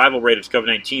high survival rate of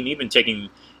COVID-19, even taking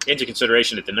into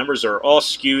consideration that the numbers are all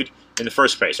skewed in the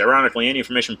first place. Ironically, any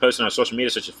information posted on social media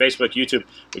such as Facebook, YouTube,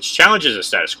 which challenges the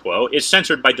status quo, is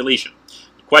censored by deletion.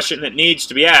 The question that needs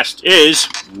to be asked is,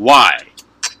 why?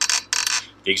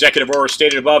 The executive order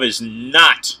stated above is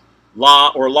not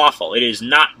law or lawful. It is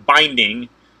not binding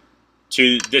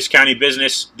to these county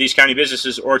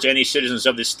businesses, or to any citizens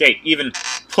of this state. Even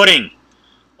putting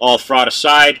all fraud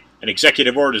aside, an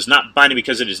executive order is not binding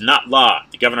because it is not law.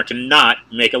 The governor cannot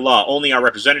make a law. Only our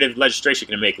representative legislation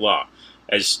can make law.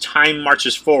 As time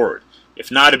marches forward,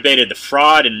 if not abated, the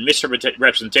fraud and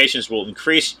misrepresentations will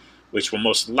increase, which will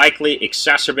most likely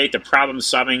exacerbate the problem,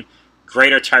 solving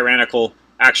greater tyrannical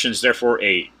actions. Therefore,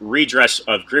 a redress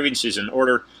of grievances in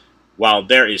order while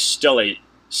there is still a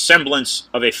semblance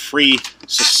of a free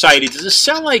society. Does it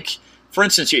sound like, for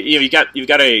instance, you've got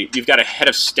a head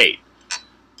of state,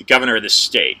 the governor of the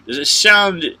state? Does it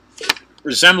sound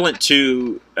resemblant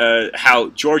to how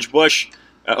George Bush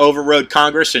overrode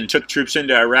Congress and took troops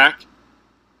into Iraq?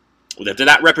 Did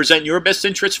that represent your best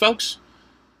interests, folks?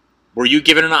 Were you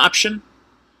given an option?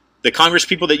 The Congress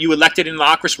people that you elected into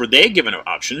Congress, were they given an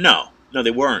option? No,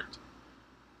 they weren't.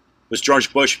 Was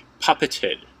George Bush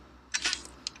puppeted?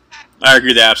 I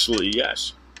agree that absolutely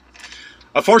yes.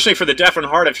 Unfortunately for the deaf and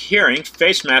hard of hearing,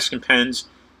 face mask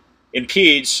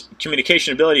impedes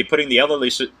communication ability, putting the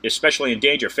elderly especially in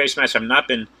danger. Face masks have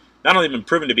not only been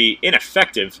proven to be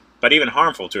ineffective, but even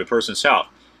harmful to a person's health.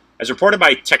 As reported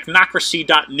by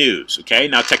technocracy.news, okay?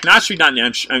 Now,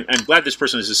 technocracy.news, I'm glad this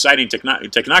person is citing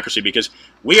technocracy, because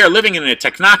we are living in a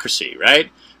technocracy, right?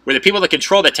 Where the people that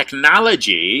control the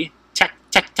technology, tech,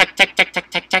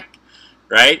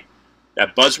 right?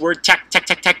 That buzzword,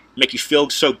 tech, make you feel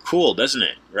so cool, doesn't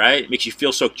it? Right? It makes you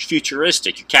feel so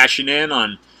futuristic. You're cashing in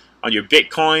on your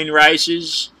Bitcoin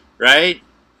rises, right?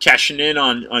 Cashing in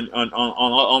on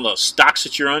the stocks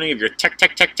that you're owning of your tech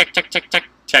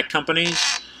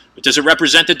companies. But does it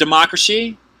represent a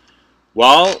democracy?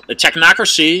 Well, a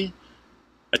technocracy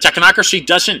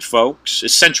doesn't, folks.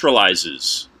 It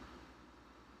centralizes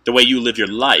the way you live your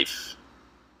life.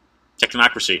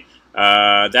 Technocracy.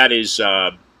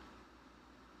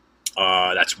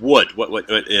 That's Wood.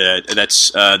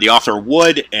 That's the author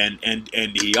Wood, and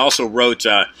he also wrote.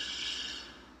 I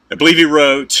believe he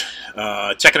wrote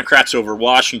Technocrats Over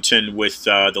Washington with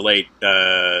the late,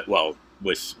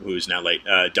 with who is now late,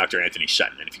 Dr. Anthony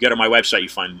Sutton. And if you go to my website, you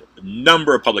find a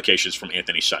number of publications from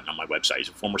Anthony Sutton on my website. He's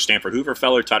a former Stanford Hoover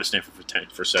Fellow, taught at Stanford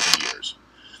for 7 years.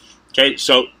 Okay,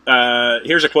 so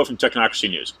here's a quote from Technocracy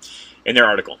News. In their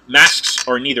article, masks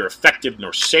are neither effective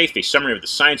nor safe. A summary of the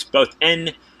science. Both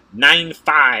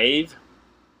N95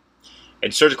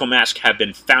 and surgical masks have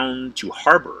been found to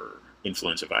harbor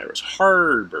influenza virus.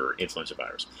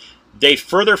 They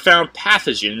further found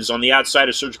pathogens on the outside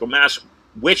of surgical masks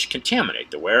which contaminate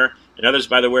the wearer, and others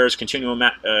by the wearer's continual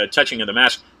touching of the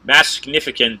mask. Masks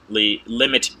significantly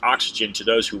limit oxygen to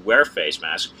those who wear face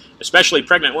masks, especially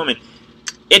pregnant women.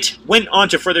 It went on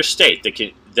to further state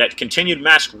that continued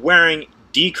mask wearing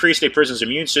decreased a person's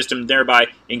immune system, thereby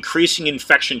increasing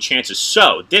infection chances.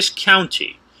 So, this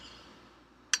county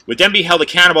would then be held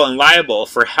accountable and liable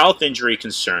for health injury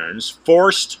concerns,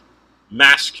 forced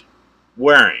mask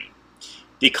wearing.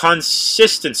 the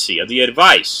consistency of the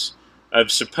advice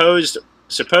of supposed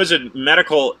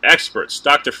medical experts,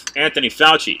 Dr. Anthony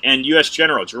Fauci and U.S.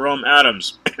 General Jerome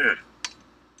Adams,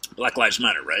 Black Lives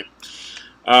Matter, right?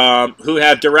 Who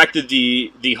have directed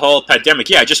the whole pandemic.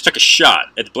 Yeah, I just took a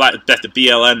shot at the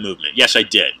BLM movement. Yes, I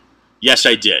did. Yes,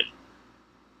 I did.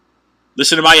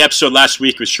 Listen to my episode last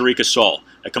week with Sharika Soul,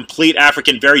 a complete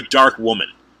African, very dark woman.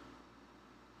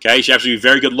 Okay, she happens to be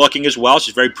very good looking as well.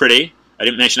 She's very pretty. I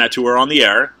didn't mention that to her on the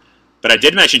air, but I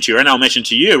did mention to her, and I'll mention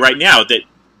to you right now that,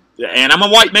 and I'm a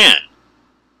white man.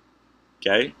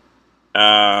 Okay,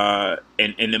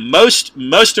 and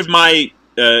most of my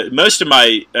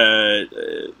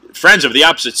friends of the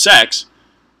opposite sex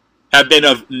have been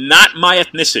of not my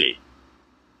ethnicity.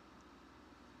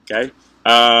 Okay.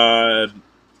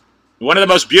 One of the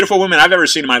most beautiful women I've ever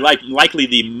seen in my life, likely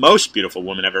the most beautiful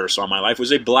woman I've ever saw in my life,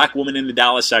 was a black woman in the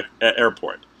Dallas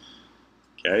airport.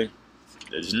 Okay?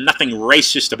 There's nothing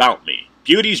racist about me.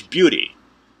 Beauty's beauty.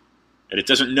 And it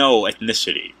doesn't know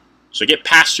ethnicity. So get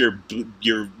past your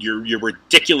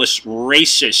ridiculous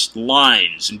racist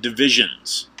lines and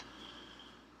divisions.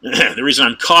 The reason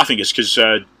I'm coughing is because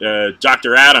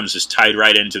Dr. Adams is tied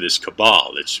right into this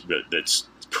cabal that's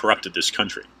corrupted this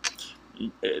country.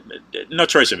 No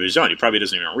choice of his own. He probably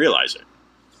doesn't even realize it.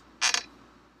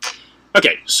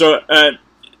 Okay, so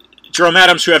Jerome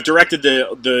Adams, who have directed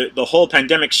the whole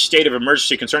pandemic state of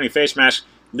emergency concerning face masks,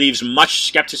 leaves much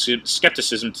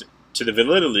skepticism to the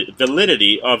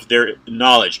validity of their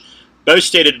knowledge. Both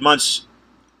stated months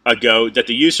ago that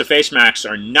the use of face masks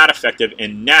are not effective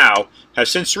and now have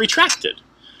since retracted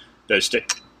those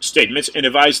statements and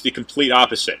advised the complete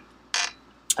opposite.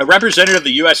 A representative of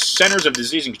the U.S. Centers of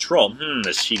Disease and Control, the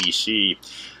CDC,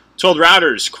 told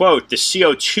Reuters, quote, the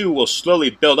CO2 will slowly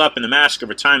build up in the mask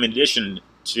over time. In addition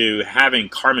to having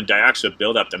carbon dioxide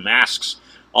build up, the masks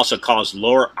also cause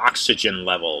lower oxygen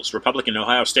levels. Republican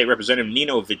Ohio State Representative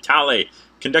Nino Vitale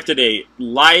conducted a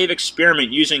live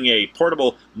experiment using a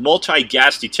portable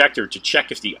multi-gas detector to check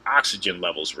if the oxygen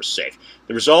levels were safe.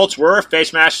 The results were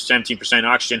face masks, 17%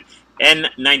 oxygen,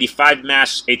 N95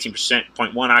 masks,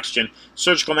 18.1 oxygen,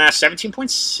 surgical masks,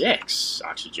 17.6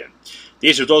 oxygen.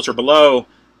 These results are below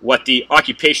what the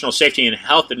Occupational Safety and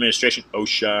Health Administration,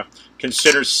 OSHA,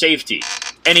 considers safety.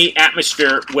 Any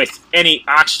atmosphere with any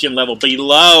oxygen level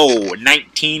below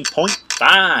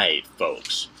 19.5,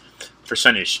 folks,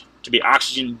 percentage to be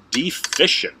oxygen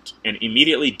deficient and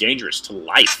immediately dangerous to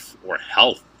life or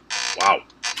health. Wow.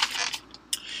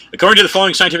 According to the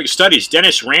following scientific studies,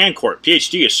 Dennis Rancourt,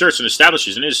 PhD, asserts and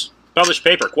establishes in his published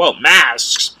paper, quote,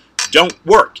 masks don't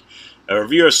work. A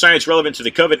review of science relevant to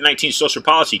the COVID-19 social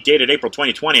policy dated April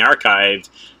 2020, archived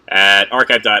at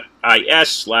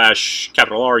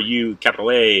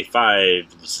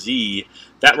archive.is/RU5Z,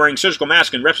 that wearing surgical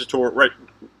masks and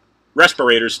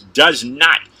respirators does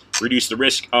not reduce the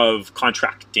risk of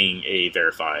contracting a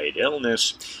verified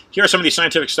illness. Here are some of these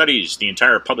scientific studies. The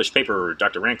entire published paper,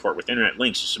 Dr. Rancourt, with internet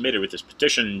links, submitted with this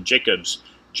petition, Jacobs,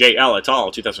 J.L. et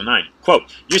al., 2009. Quote,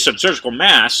 use of surgical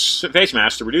masks, face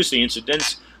masks, to reduce the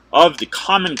incidence of the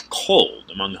common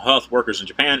cold among health workers in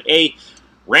Japan. A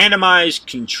randomized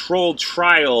controlled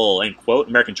trial, end quote,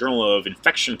 American Journal of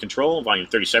Infection Control, volume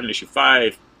 37, issue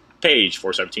 5, page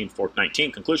 417,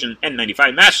 419, conclusion,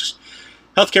 N95 masks.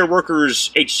 Healthcare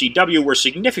workers, HCW, were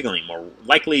significantly more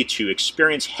likely to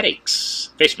experience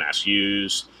headaches. Face masks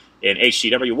used in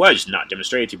HCW was not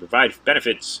demonstrated to provide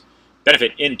benefit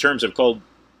in terms of cold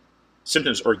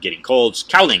symptoms or getting colds.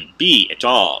 Cowling, B. et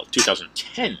al.,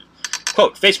 2010.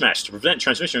 Quote, face masks to prevent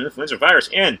transmission of influenza virus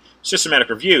and systematic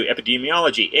review,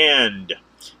 epidemiology, and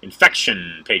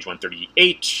infection, page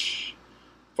 138,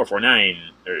 449,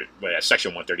 or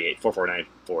section 138, 449,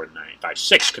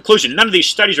 4956. Conclusion, none of these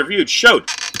studies reviewed showed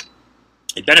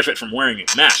a benefit from wearing a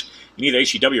mask in either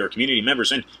HCW or community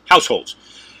members and households.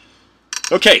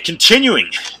 Okay,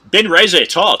 continuing. Ben Reza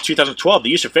et al., 2012, the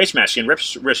use of face masks and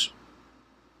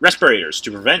respirators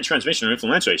to prevent transmission of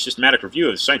influenza, a systematic review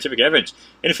of the scientific evidence,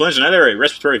 influenza and other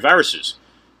respiratory viruses.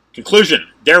 Conclusion,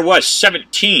 there were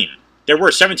 17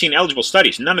 eligible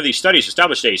studies. None of these studies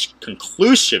established a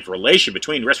conclusive relation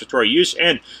between respiratory use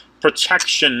and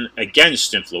protection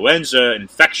against influenza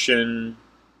infection.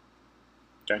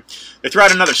 Okay. They threw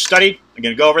out another study. I'm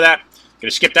going to go over that. I'm going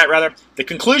to skip that, rather. The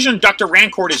conclusion, Dr.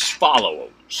 Rancourt, is as follows.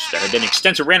 There have been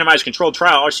extensive randomized controlled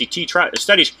trial RCT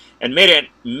studies and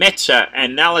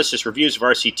meta-analysis reviews of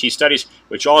RCT studies,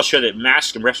 which all show that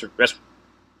masks and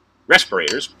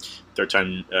respirators, third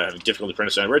time difficulty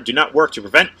pronouncing the word, do not work to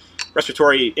prevent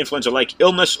respiratory influenza-like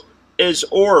illness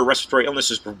or respiratory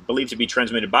illness is believed to be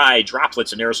transmitted by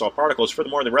droplets and aerosol particles.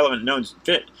 Furthermore, the relevant known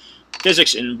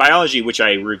physics and biology which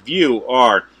I review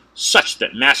are such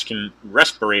that masks and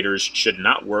respirators should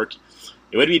not work,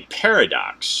 it would be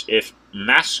paradox if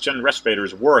masks and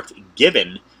respirators worked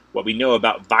given what we know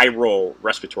about viral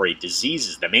respiratory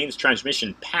diseases. The main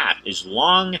transmission path is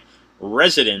long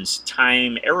residence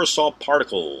time aerosol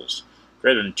particles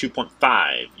greater than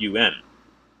 2.5 UM,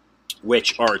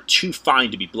 which are too fine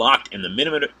to be blocked, and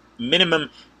the minimum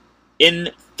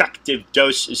infective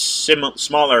dose is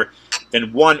smaller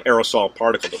than one aerosol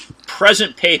particle. The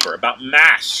present paper about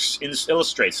masks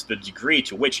illustrates the degree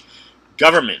to which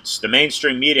governments, the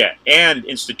mainstream media, and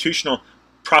institutional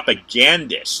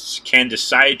propagandists can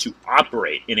decide to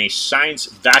operate in a science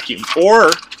vacuum or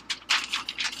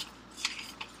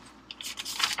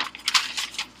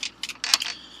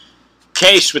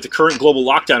case with the current global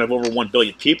lockdown of over 1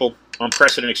 billion people,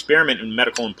 unprecedented experiment in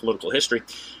medical and political history.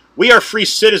 We are free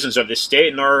citizens of this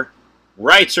state, and our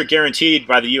rights are guaranteed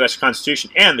by the U.S. Constitution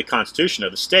and the Constitution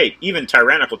of the state, even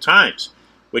tyrannical times,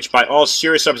 which by all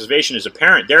serious observation is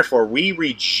apparent. Therefore, we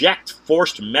reject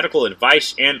forced medical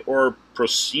advice and or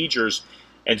procedures,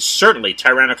 and certainly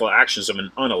tyrannical actions of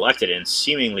an unelected and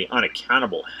seemingly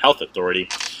unaccountable health authority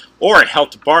or a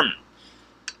health department,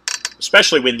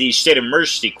 especially when the state of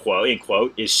emergency, quote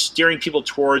unquote, is steering people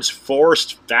towards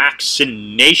forced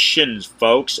vaccinations,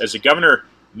 folks. As the governor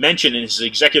mentioned in his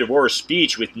executive order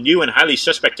speech, with new and highly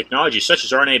suspect technologies such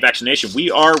as RNA vaccination,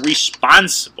 we are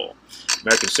responsible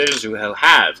American citizens who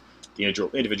have the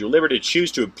individual liberty to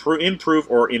choose to improve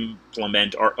or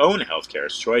implement our own healthcare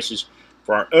choices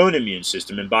for our own immune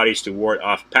system and bodies to ward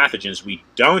off pathogens we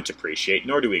don't appreciate,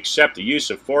 nor do we accept the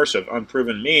use of force of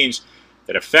unproven means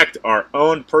that affect our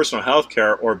own personal health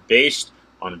care or based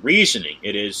on reasoning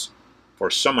it is for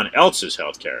someone else's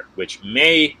health care, which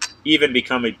may even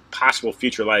become a possible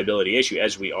future liability issue,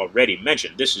 as we already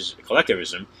mentioned. This is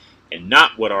collectivism and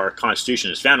not what our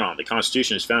Constitution is founded on. The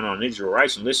Constitution is founded on individual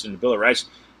rights and listed in the Bill of Rights,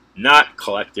 not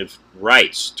collective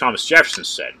rights. Thomas Jefferson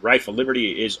said, rightful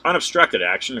liberty is unobstructed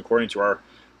action according to our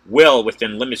will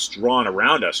within limits drawn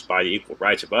around us by the equal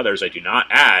rights of others. I do not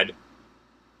add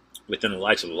within the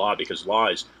lights of the law, because law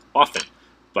is often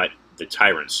but the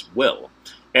tyrant's will,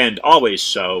 and always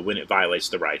so when it violates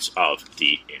the rights of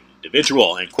the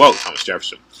individual, end quote, Thomas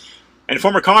Jefferson. And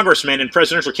former congressman and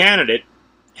presidential candidate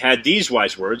had these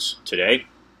wise words today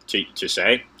to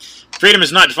say, freedom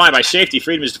is not defined by safety,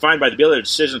 freedom is defined by the ability of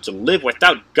citizens to live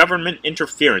without government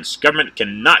interference. Government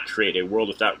cannot create a world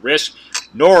without risk,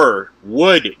 nor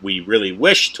would we really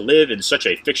wish to live in such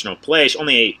a fictional place.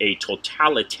 Only a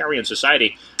totalitarian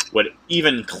society would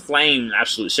even claim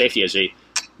absolute safety as a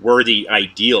worthy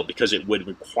ideal, because it would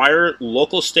require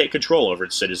local state control over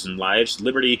its citizens' lives.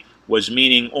 Liberty has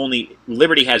meaning only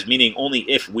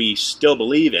if we still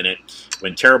believe in it.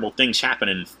 When terrible things happen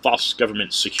and false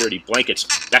government security blankets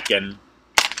beckon.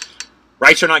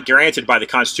 Rights are not granted by the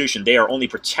Constitution, they are only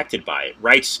protected by it.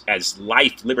 Rights as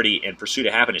life, liberty, and pursuit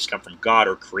of happiness come from God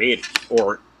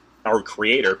or our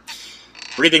Creator.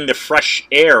 Breathing the fresh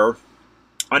air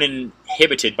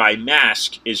uninhibited by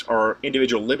mask is our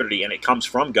individual liberty, and it comes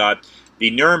from God.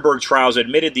 The Nuremberg trials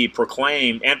admitted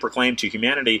proclaimed to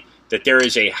humanity that there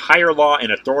is a higher law and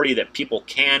authority that people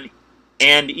can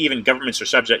and even governments are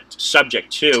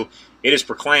subject to. It is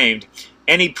proclaimed,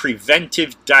 any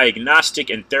preventive, diagnostic,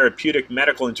 and therapeutic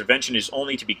medical intervention is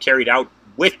only to be carried out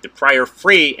with the prior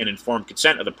free and informed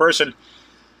consent of the person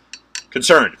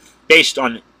concerned, based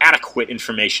on adequate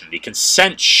information. The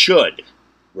consent should,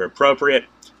 where appropriate,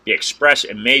 be expressed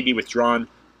and may be withdrawn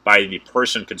by the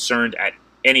person concerned at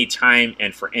any time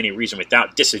and for any reason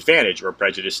without disadvantage or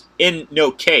prejudice. In no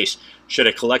case should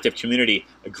a collective community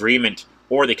agreement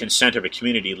or the consent of a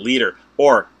community leader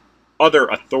or other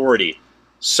authority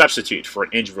substitute for an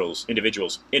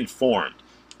individual's informed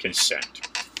consent.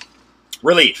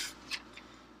 Relief.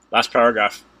 Last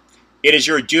paragraph. It is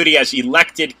your duty as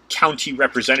elected county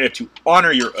representative to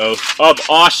honor your oath of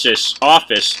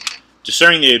office,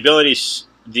 discerning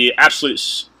the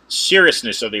absolute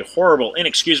seriousness of the horrible,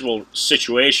 inexcusable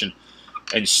situation,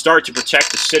 and start to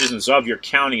protect the citizens of your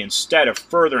county instead of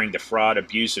furthering the fraud,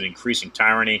 abuse, and increasing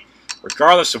tyranny.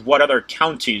 Regardless of what other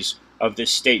counties of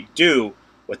this state do,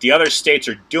 what the other states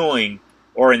are doing,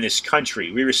 or in this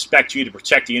country, we respect you to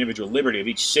protect the individual liberty of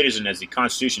each citizen as the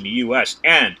Constitution of the U.S.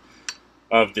 and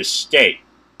of this state,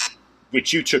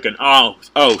 which you took an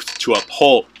oath to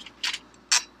uphold.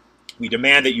 We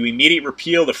demand that you immediately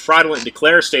repeal the fraudulent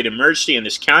declared state of emergency in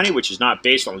this county, which is not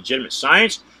based on legitimate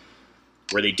science,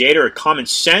 where the data are common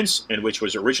sense, and which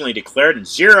was originally declared in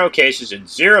 0 cases and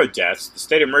 0 deaths. The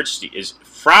state of emergency is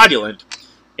fraudulent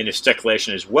in its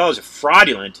declaration as well as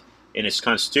fraudulent in its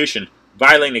constitution.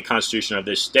 violating the Constitution of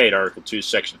this state, Article 2,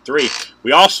 Section 3,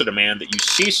 we also demand that you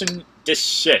cease and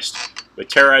desist with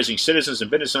terrorizing citizens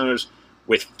and business owners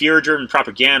with fear-driven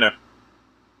propaganda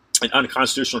and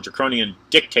unconstitutional draconian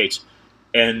dictates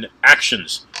and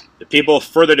actions. The people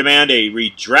further demand a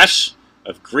redress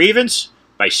of grievance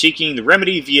by seeking the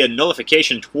remedy via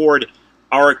nullification toward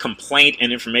our complaint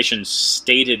and information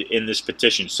stated in this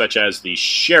petition, such as the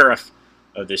sheriff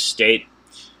of this state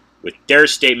with their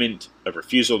statement of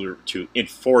refusal to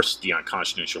enforce the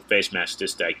unconstitutional face mask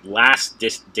dictate.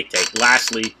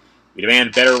 Lastly, we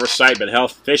demand better oversight by the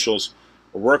health officials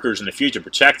or workers in the future to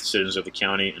protect the citizens of the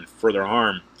county and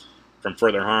from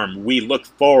further harm. We look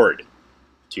forward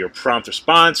to your prompt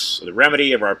response to the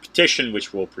remedy of our petition,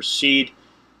 which will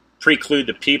preclude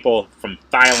the people from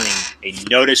filing a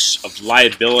notice of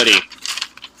liability.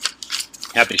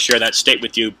 Happy to share that state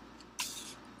with you.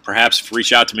 Perhaps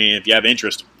reach out to me if you have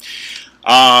interest.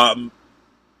 Let's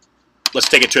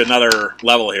take it to another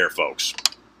level here, folks.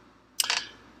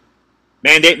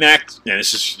 Mandate max, and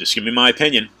this is going to be my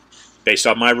opinion, based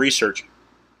off my research.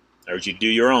 I urge you to do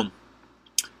your own.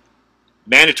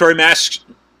 Mandatory masks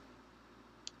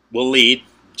will lead,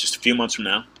 just a few months from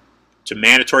now, to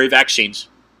mandatory vaccines.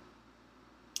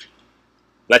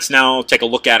 Let's now take a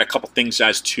look at a couple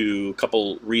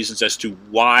reasons as to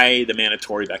why the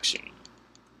mandatory vaccine.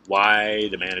 Why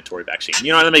the mandatory vaccine?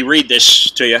 You know, let me read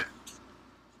this to you. I'm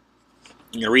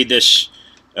going to read this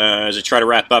as I try to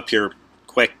wrap up here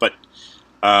quick, but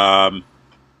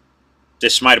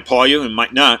this might appall you and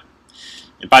might not.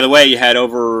 And by the way, you had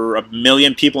over 1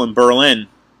 million people in Berlin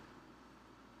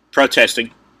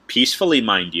protesting, peacefully,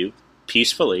 mind you,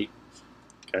 peacefully.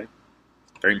 Okay,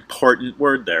 very important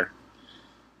word there,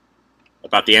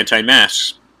 about the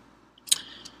anti-masks.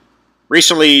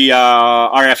 Recently,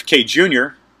 RFK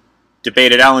Jr.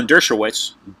 debated Alan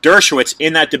Dershowitz. Dershowitz,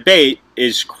 in that debate,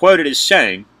 is quoted as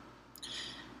saying,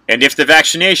 "And if the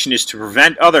vaccination is to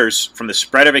prevent others from the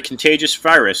spread of a contagious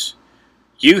virus,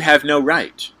 you have no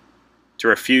right to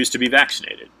refuse to be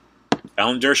vaccinated."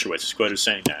 Alan Dershowitz is quoted as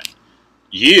saying that.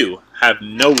 You have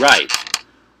no right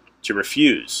to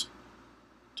refuse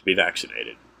to be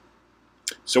vaccinated.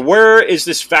 So where is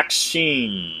this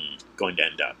vaccine going to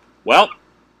end up? Well,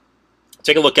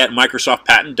 take a look at Microsoft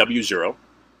patent WO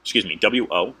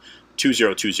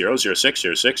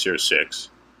 2020060606.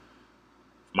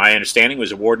 My understanding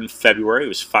was awarded in February. It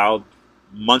was filed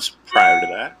months prior to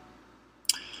that.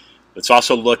 Let's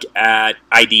also look at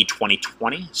ID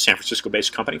 2020, San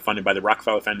Francisco-based company funded by the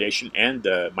Rockefeller Foundation and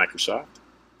Microsoft.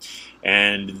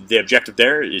 And the objective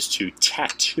there is to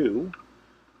tattoo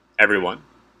everyone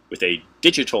with a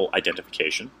digital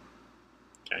identification,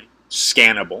 okay,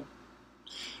 scannable,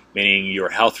 meaning your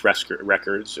health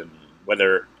records and what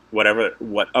other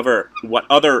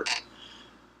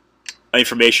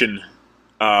information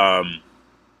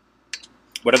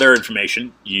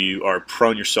you are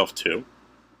prone yourself to,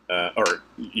 or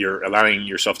you're allowing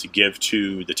yourself to give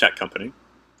to the tech company.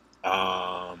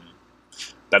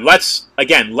 But let's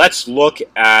look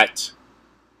at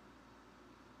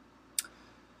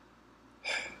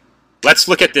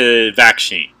the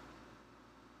vaccine.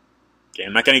 Okay,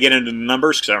 I'm not going to get into the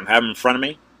numbers because I don't have them in front of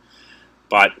me,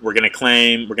 but we're going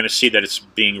to see that it's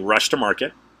being rushed to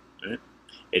market. Right?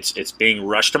 It's being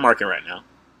rushed to market right now.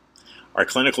 Our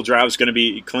clinical trial is going to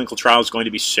be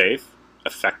safe,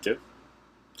 effective.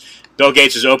 Bill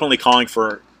Gates is openly calling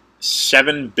for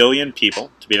 7 billion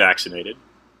people to be vaccinated.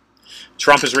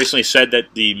 Trump has recently said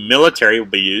that the military will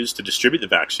be used to distribute the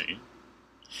vaccine.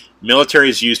 Military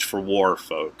is used for war,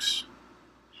 folks.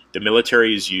 The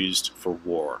military is used for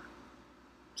war.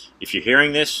 If you're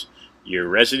hearing this,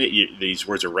 these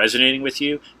words are resonating with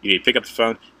you, you need to pick up the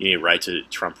phone, you need to write to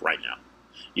Trump right now.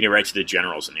 You need to write to the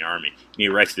generals in the Army. You need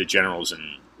to write to the generals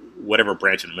in whatever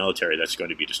branch of the military that's going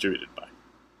to be distributed by.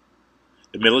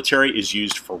 The military is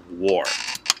used for war.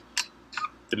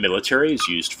 The military is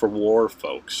used for war,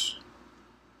 folks.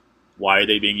 Why are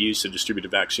they being used to distribute a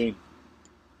vaccine?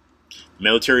 The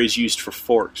military is used for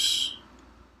force.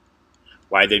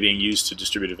 Why are they being used to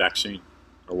distribute a vaccine?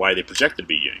 Or why are they projected to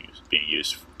be being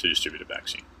used to distribute a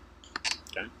vaccine?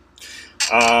 Okay.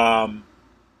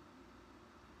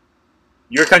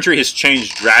 Your country has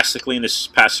changed drastically in this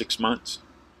past 6 months.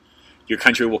 Your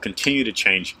country will continue to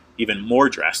change even more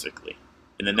drastically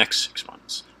in the next 6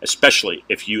 months, especially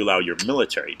if you allow your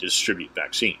military to distribute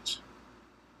vaccines.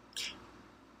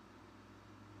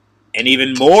 And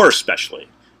even more especially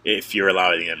if you're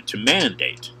allowing them to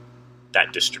mandate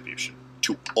that distribution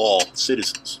to all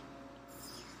citizens.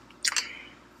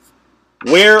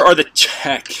 Where are the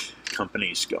tech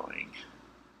companies going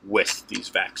with these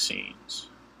vaccines?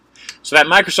 So that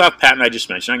Microsoft patent I just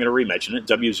mentioned, I'm going to re-mention it,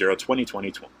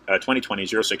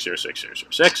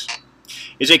 W0-2020-060606,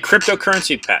 is a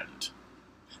cryptocurrency patent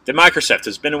that Microsoft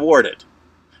has been awarded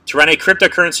to run a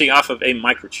cryptocurrency off of a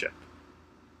microchip,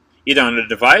 either on a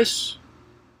device,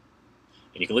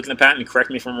 and you can look in the patent and correct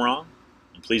me if I'm wrong,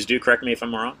 and please do correct me if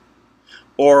I'm wrong,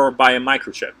 or by a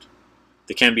microchip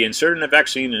that can be inserted in a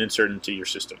vaccine and inserted into your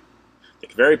system. They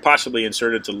can very possibly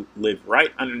insert it to live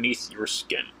right underneath your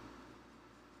skin.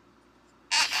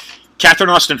 Catherine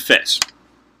Austin Fitts.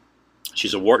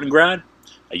 She's a Wharton grad,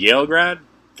 a Yale grad,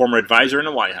 former advisor in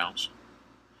the White House.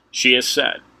 She has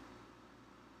said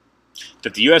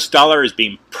that the US dollar is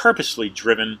being purposely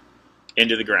driven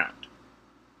into the ground.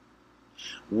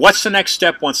 What's the next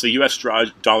step once the US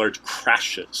dollar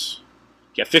crashes?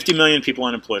 You have 50 million people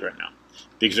unemployed right now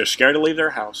because they're scared to leave their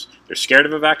house. They're scared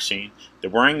of a vaccine. They're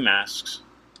wearing masks.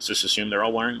 Let's just assume they're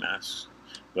all wearing masks.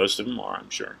 Most of them are, I'm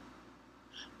sure.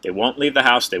 They won't leave the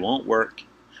house. They won't work.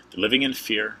 They're living in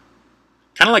fear.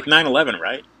 Kind of like 9/11,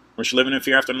 right? Weren't you living in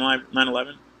fear after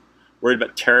 9/11? Worried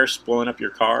about terrorists blowing up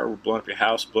your car, blowing up your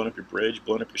house, blowing up your bridge,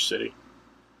 blowing up your city.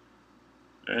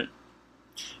 Right?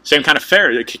 Same kind of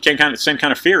fear. Same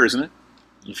kind of fear, isn't it?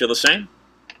 You feel the same?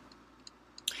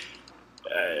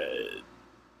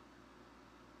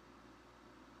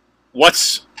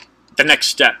 What's the next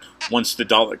step once the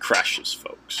dollar crashes,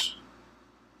 folks?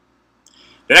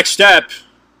 The next step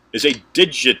is a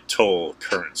digital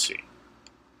currency.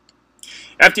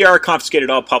 FDR confiscated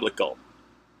all public gold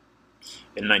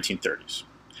in the 1930s.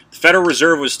 The Federal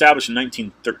Reserve was established in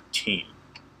 1913.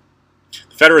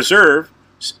 The Federal Reserve,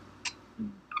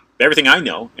 everything I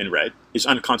know and read, is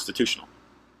unconstitutional.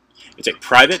 It's a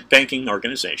private banking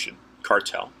organization,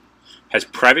 cartel, has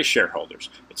private shareholders.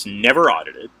 It's never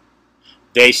audited.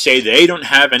 They say they don't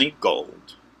have any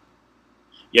gold.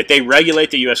 Yet they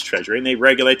regulate the U.S. Treasury and they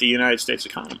regulate the United States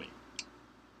economy.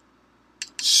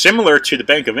 Similar to the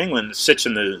Bank of England that sits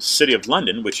in the City of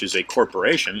London, which is a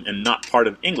corporation and not part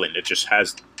of England. It just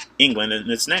has England in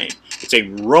its name. It's a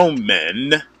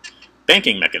Roman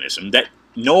banking mechanism that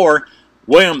nor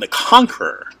William the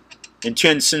Conqueror in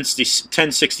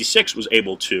 1066 was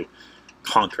able to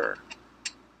conquer.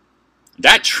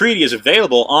 That treaty is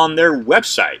available on their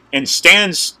website and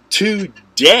stands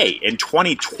today in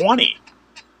 2020.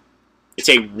 It's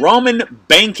a Roman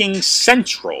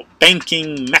central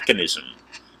banking mechanism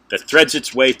that threads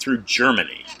its way through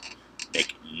Germany.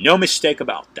 Make no mistake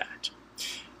about that.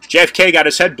 JFK got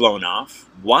his head blown off.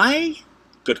 Why?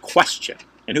 Good question.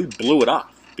 And who blew it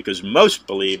off? Because most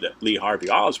believe that Lee Harvey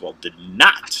Oswald did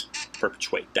not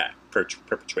perpetrate that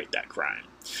crime.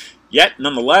 Yet,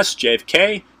 nonetheless,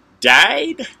 JFK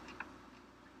died,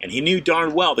 and he knew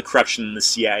darn well the corruption in the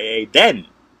CIA then,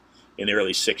 in the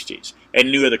early 60s, and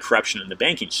knew of the corruption in the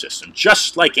banking system,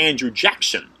 just like Andrew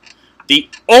Jackson, the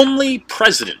only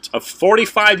president of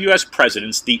 45 U.S.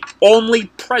 presidents, the only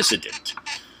president,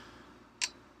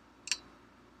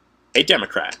 a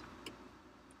Democrat,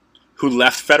 who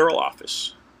left federal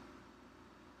office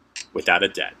without a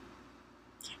debt.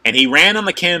 And he ran on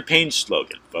the campaign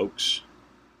slogan, folks,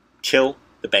 kill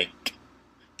the bank.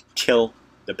 Kill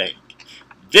the bank.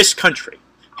 This country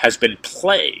has been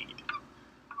plagued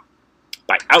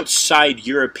by outside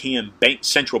European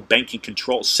central banking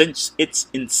control since its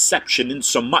inception, in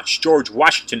so much George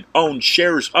Washington owned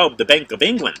shares of the Bank of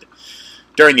England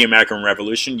during the American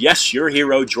Revolution. Yes, your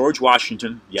hero, George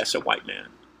Washington. Yes, a white man.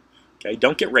 Okay,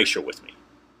 don't get racial with me.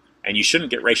 And you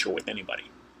shouldn't get racial with anybody,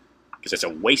 because it's a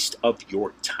waste of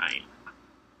your time.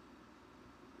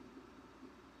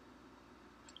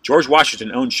 George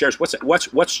Washington owned shares.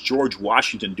 What's George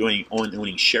Washington doing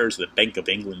owning shares of the Bank of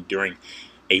England during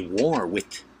a war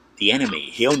with the enemy?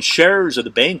 He owned shares of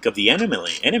the Bank of the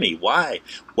enemy. Why?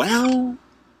 Well,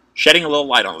 shedding a little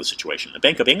light on the situation. The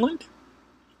Bank of England?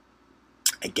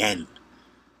 Again,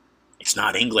 it's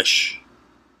not English.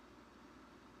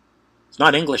 It's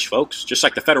not English, folks. Just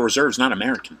like the Federal Reserve is not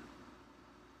American.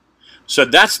 So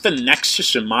that's the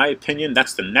nexus, in my opinion.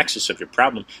 That's the nexus of your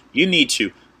problem. You need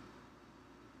to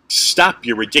stop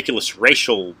your ridiculous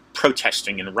racial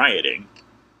protesting and rioting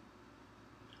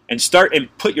and start and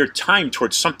put your time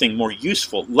towards something more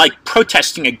useful, like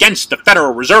protesting against the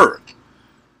Federal Reserve,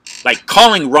 like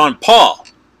calling Ron Paul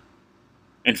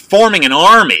and forming an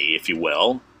army, if you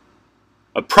will,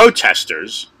 of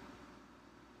protesters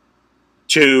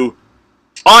to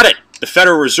audit the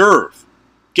Federal Reserve,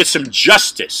 get some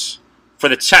justice for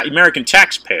the American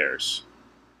taxpayers,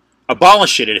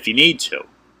 abolish it if you need to.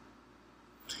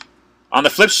 On the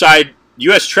flip side,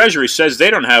 U.S. Treasury says they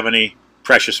don't have any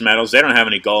precious metals. They don't have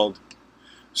any gold.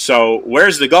 So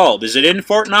where's the gold? Is it in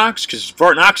Fort Knox? Because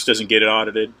Fort Knox doesn't get it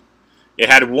audited. It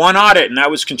had one audit, and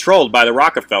that was controlled by the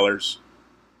Rockefellers.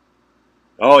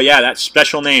 Oh yeah, that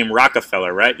special name,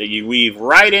 Rockefeller, right? That you weave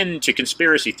right into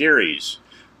conspiracy theories.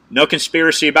 No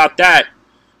conspiracy about that.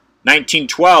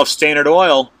 1912, Standard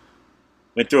Oil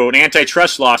went through an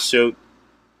antitrust lawsuit.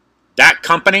 That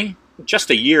company, just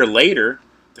a year later,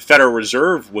 the Federal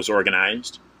Reserve was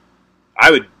organized.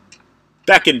 I would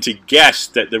beckon to guess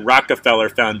that the Rockefeller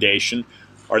Foundation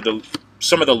are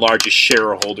some of the largest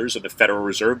shareholders of the Federal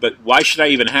Reserve, but why should I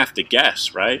even have to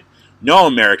guess, right? No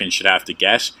American should have to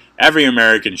guess. Every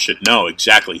American should know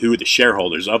exactly who the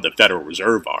shareholders of the Federal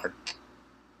Reserve are.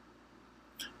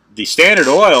 The Standard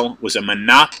Oil was a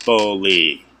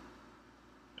monopoly.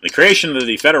 The creation of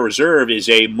the Federal Reserve is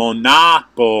a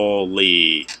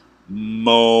monopoly.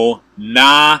 Monopoly.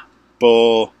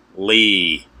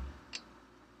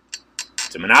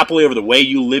 It's a monopoly over the way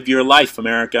you live your life,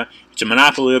 America. It's a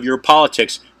monopoly over your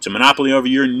politics. It's a monopoly over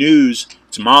your news.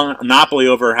 It's a monopoly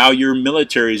over how your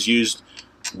military is used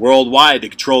worldwide to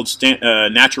control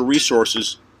natural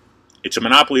resources. It's a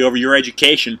monopoly over your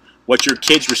education, what your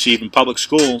kids receive in public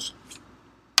schools.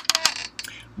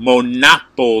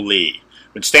 Monopoly.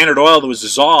 When Standard Oil was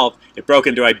dissolved, it broke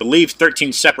into, I believe,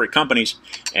 13 separate companies,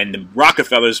 and the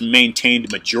Rockefellers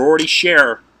maintained majority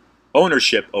share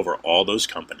ownership over all those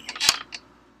companies.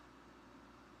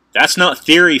 That's not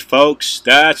theory, folks.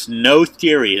 That's no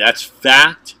theory. That's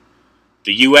fact.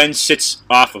 The UN sits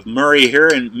off of Murray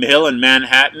Hill in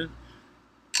Manhattan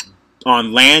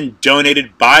on land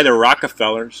donated by the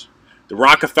Rockefellers. The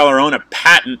Rockefeller own a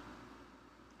patent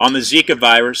on the Zika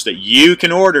virus that you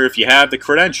can order if you have the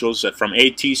credentials from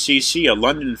ATCC, a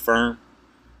London firm.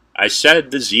 I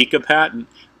said the Zika patent.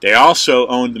 They also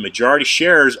owned the majority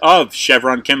shares of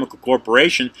Chevron Chemical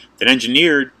Corporation that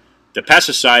engineered the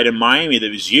pesticide in Miami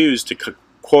that was used to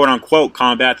quote-unquote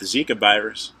combat the Zika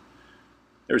virus.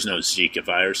 There was no Zika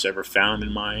virus ever found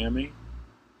in Miami.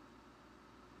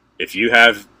 If you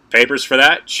have papers for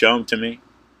that, show them to me.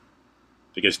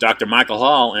 Because Dr. Michael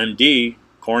Hall, MD,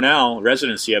 Cornell,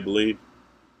 residency, I believe,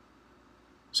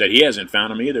 said he hasn't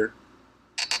found them either.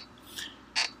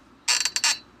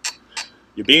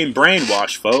 You're being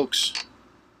brainwashed, folks.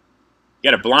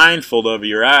 You got a blindfold over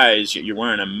your eyes, yet you're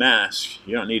wearing a mask.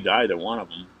 You don't need either one of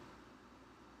them.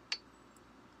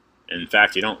 In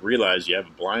fact, you don't realize you have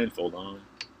a blindfold on.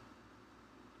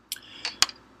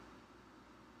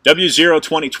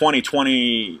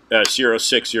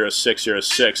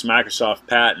 W0202020060606 Microsoft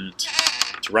patent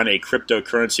to run a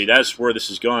cryptocurrency. That's where this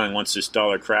is going once this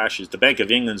dollar crashes. The Bank of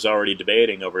England's already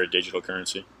debating over a digital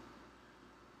currency.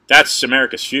 That's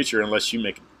America's future unless you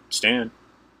make a stand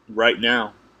right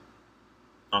now,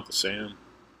 Uncle Sam.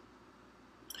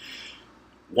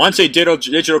 Once a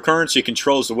digital currency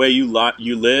controls the way you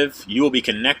live, you will be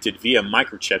connected via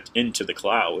microchip into the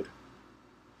cloud.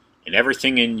 And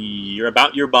everything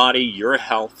about your body, your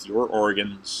health, your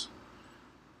organs,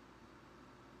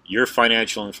 your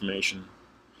financial information.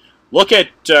 Look at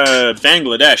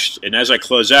Bangladesh, and as I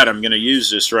close out, I'm going to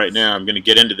use this right now. I'm going to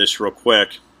get into this real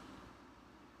quick.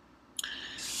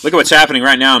 Look at what's happening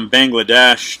right now in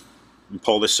Bangladesh. I'll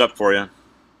pull this up for you.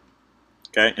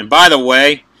 Okay, and by the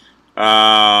way,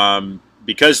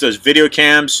 because those video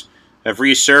cams have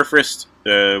resurfaced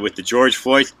with the George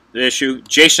Floyd issue,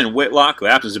 Jason Whitlock, who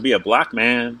happens to be a black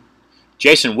man,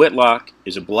 Jason Whitlock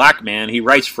is a black man. He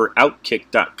writes for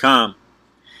Outkick.com.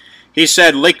 He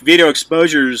said leaked video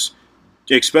exposes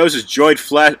George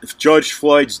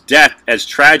Floyd's death as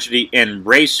tragedy and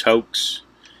race hoax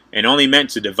and only meant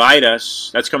to divide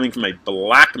us. That's coming from a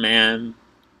black man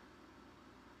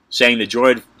saying the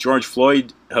George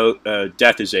Floyd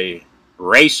death is a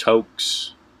race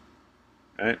hoax.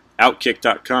 Right?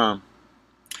 Outkick.com.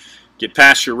 Get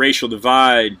past your racial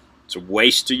divide. It's a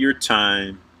waste of your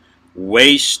time.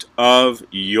 Waste of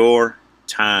your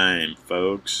time,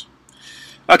 folks.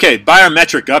 Okay,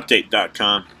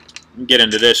 biometricupdate.com. Let me get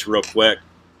into this real quick.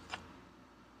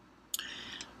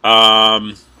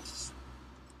 Try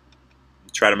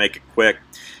to make it quick.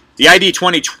 The ID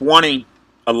 2020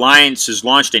 Alliance has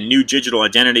launched a new digital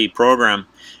identity program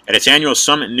at its annual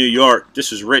summit in New York. This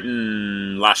was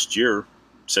written last year,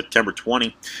 September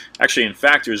 20. Actually, in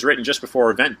fact, it was written just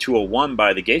before Event 201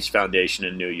 by the Gates Foundation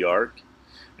in New York,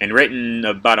 and written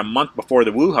about a month before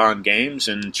the Wuhan Games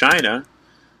in China,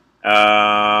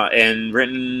 and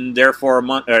written therefore a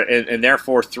month, and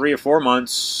therefore 3 or 4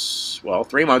 months, well,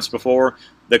 3 months before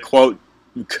the quote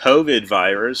COVID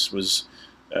virus was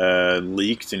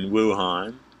leaked in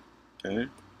Wuhan. Okay.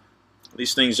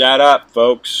 These things add up,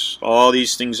 folks. All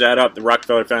these things add up. The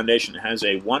Rockefeller Foundation has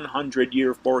a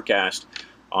 100-year forecast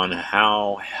on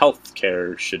how health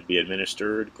care should be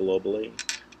administered globally.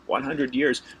 100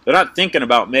 years. They're not thinking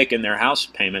about making their house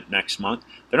payment next month.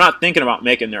 They're not thinking about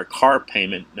making their car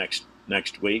payment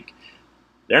next week.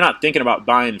 They're not thinking about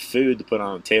buying food to put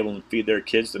on the table and feed their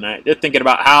kids tonight. They're thinking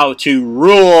about how to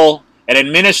rule and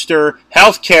administer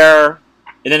health care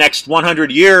in the next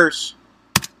 100 years.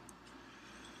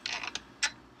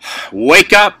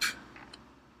 Wake up.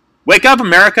 Wake up,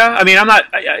 America. I mean,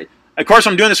 of course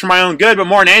I'm doing this for my own good, but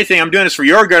more than anything, I'm doing this for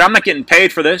your good. I'm not getting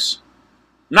paid for this.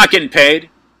 I'm not getting paid.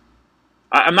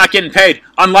 I'm not getting paid.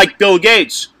 Unlike Bill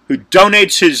Gates, who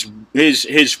donates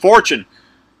his fortune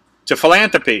to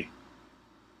philanthropy.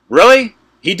 Really?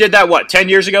 He did that, what, 10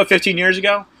 years ago, 15 years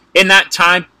ago? In that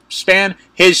time span,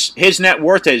 his net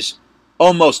worth is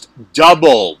almost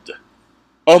doubled.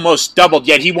 Almost doubled,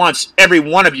 yet he wants every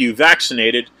one of you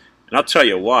vaccinated. And I'll tell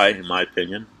you why, in my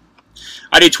opinion.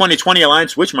 ID 2020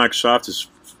 Alliance, which Microsoft is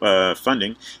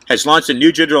funding, has launched a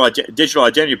new digital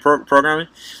identity program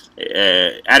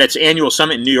at its annual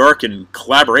summit in New York in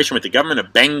collaboration with the government of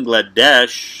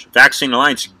Bangladesh. Vaccine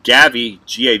Alliance, Gavi,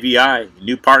 G-A-V-I,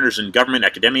 new partners in government,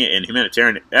 academia, and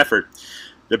humanitarian effort.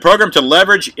 The program to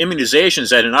leverage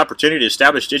immunizations as an opportunity to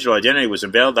establish digital identity was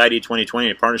unveiled at ID 2020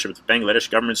 in partnership with the Bangladesh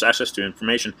government's Access to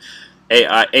Information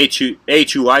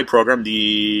A2I program.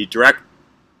 The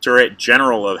Directorate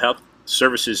General of Health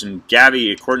Services in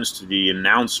Gavi, according to the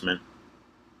announcement.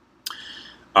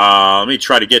 Let me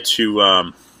try to get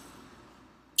to.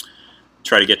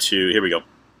 Here we go.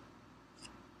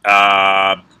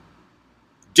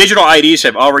 Digital IDs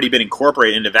have already been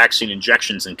incorporated into vaccine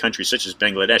injections in countries such as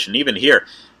Bangladesh, and even here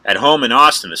at home in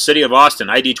Austin, the city of Austin,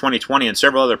 ID 2020 and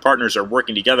several other partners are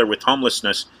working together with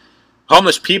homeless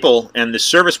people and the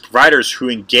service providers who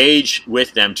engage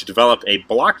with them to develop a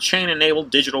blockchain-enabled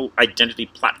digital identity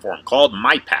platform called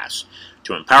MyPass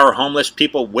to empower homeless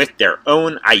people with their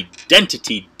own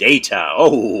identity data.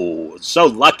 Oh, so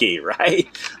lucky, right?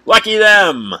 Lucky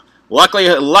them.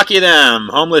 Lucky them,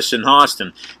 homeless in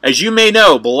Austin. As you may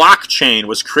know, blockchain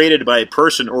was created by a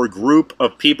person or group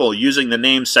of people using the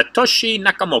name Satoshi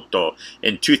Nakamoto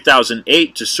in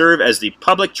 2008 to serve as the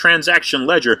public transaction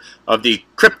ledger of the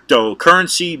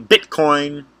cryptocurrency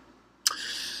Bitcoin.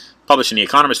 Published in The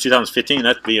Economist 2015,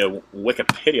 that's via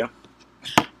Wikipedia.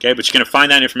 Okay, but you can find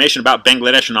that information about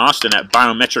Bangladesh and Austin at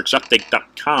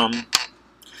biometricsupdate.com.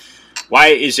 Why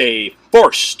is a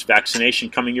forced vaccination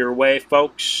coming your way,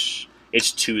 folks?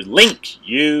 It's to link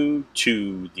you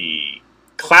to the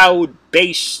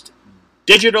cloud-based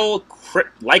digital,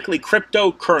 likely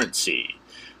cryptocurrency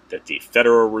that the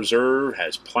Federal Reserve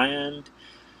has planned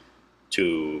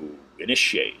to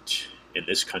initiate in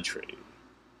this country.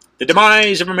 The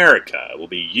demise of America will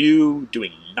be you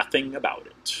doing nothing about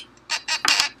it.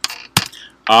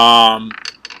 I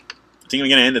think I'm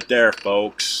going to end it there,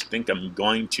 folks. I think I'm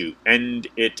going to end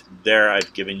it there.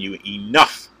 I've given you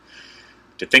enough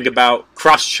to think about.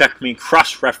 Cross-check me,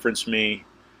 cross-reference me.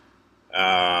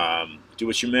 Do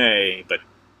what you may, but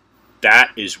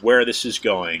that is where this is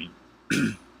going.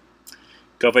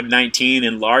 COVID-19,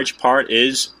 in large part,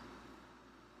 is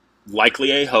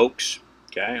likely a hoax.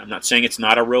 Okay, I'm not saying it's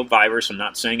not a real virus. I'm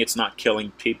not saying it's not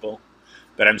killing people.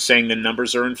 But I'm saying the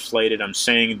numbers are inflated. I'm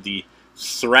saying the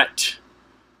threat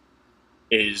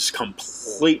is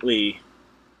completely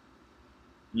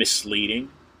misleading,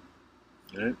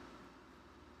 right?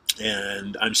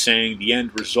 And I'm saying the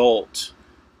end result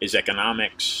is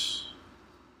economics.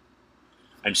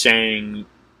 I'm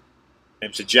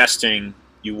suggesting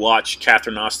you watch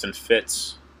Catherine Austin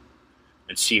Fitts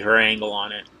and see her angle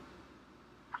on it.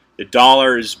 The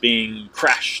dollar is being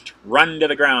crushed, run to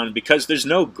the ground, because there's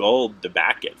no gold to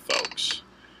back it, folks.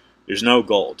 There's no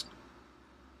gold.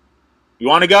 You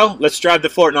want to go? Let's drive to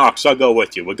Fort Knox. I'll go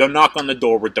with you. We'll go knock on the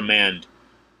door. We'll demand.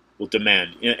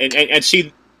 And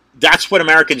see, that's what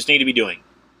Americans need to be doing.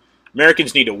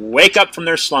 Americans need to wake up from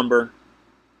their slumber.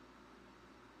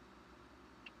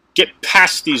 Get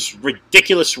past these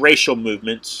ridiculous racial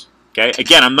movements. Okay.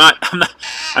 Again, I'm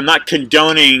not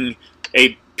condoning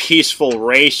a peaceful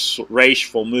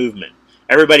racial movement.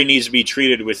 Everybody needs to be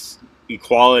treated with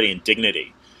equality and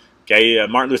dignity. Okay.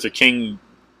 Martin Luther King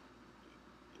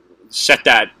set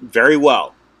that very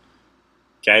well.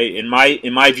 Okay, in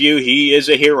my view, he is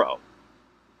a hero.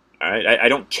 All right, I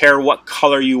don't care what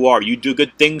color you are. You do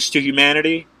good things to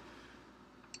humanity.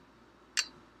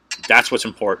 That's what's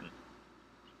important.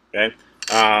 Okay,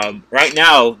 right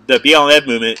now the BLM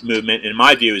movement, in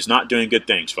my view, is not doing good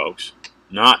things, folks.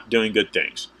 Not doing good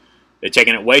things. They're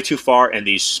taking it way too far, and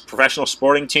these professional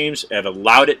sporting teams have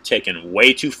allowed it taken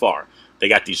way too far. They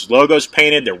got these logos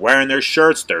painted. They're wearing their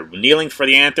shirts. They're kneeling for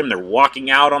the anthem. They're walking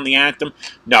out on the anthem.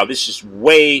 No, this is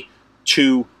way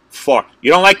too for.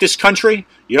 You don't like this country?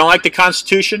 You don't like the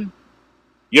Constitution?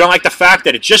 You don't like the fact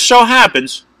that it just so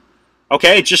happens,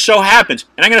 okay, it just so happens,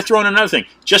 and I'm going to throw in another thing,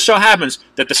 it just so happens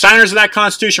that the signers of that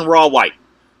Constitution were all white.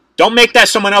 Don't make that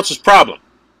someone else's problem.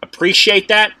 Appreciate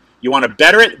that. You want to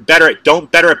better it? Better it.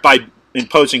 Don't better it by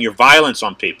imposing your violence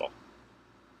on people.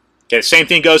 Okay, the same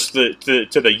thing goes to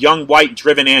the young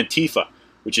white-driven Antifa,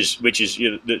 which is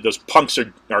those punks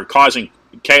are causing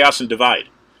chaos and divide.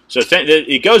 So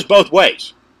it goes both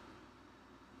ways.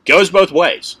 Goes both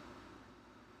ways.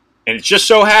 And it just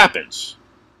so happens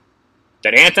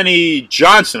that Anthony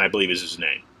Johnson, I believe is his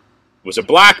name, was a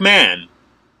black man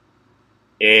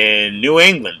in New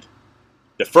England,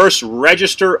 the first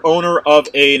registered owner of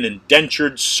an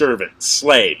indentured servant,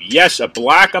 slave. Yes, a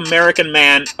black American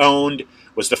man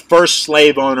was the first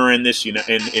slave owner in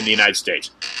the United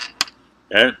States.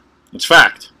 Okay? It's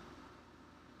fact.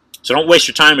 So don't waste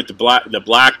your time with the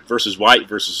black versus white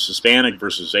versus Hispanic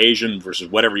versus Asian versus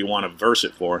whatever you want to verse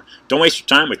it for. Don't waste your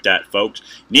time with that, folks.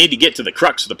 You need to get to the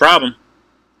crux of the problem.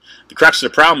 The crux of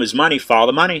the problem is money. Follow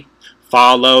the money.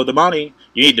 Follow the money.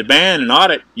 You need to ban and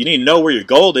audit. You need to know where your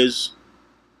gold is.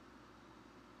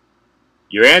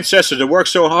 Your ancestors that worked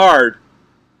so hard,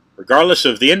 regardless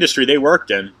of the industry they worked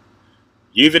in,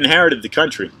 you've inherited the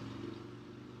country.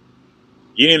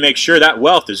 You need to make sure that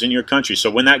wealth is in your country,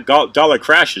 so when that dollar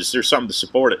crashes, there's something to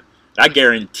support it. I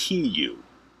guarantee you,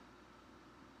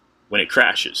 when it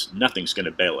crashes, nothing's going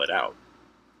to bail it out.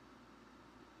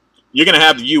 You're going to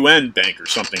have the UN bank or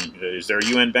something. Is there a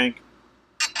UN bank?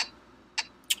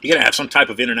 You're going to have some type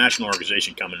of international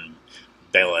organization come and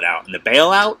bail it out. And the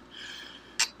bailout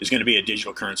is going to be a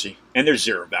digital currency. And there's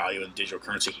zero value in digital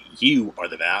currency. You are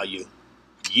the value.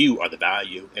 You are the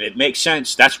value. And it makes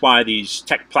sense. That's why these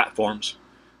tech platforms,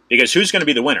 because who's going to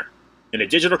be the winner? In a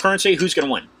digital currency, who's going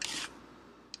to win?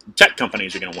 Tech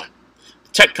companies are going to win.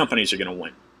 Tech companies are going to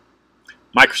win.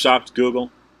 Microsoft, Google,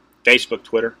 Facebook,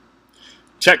 Twitter.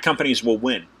 Tech companies will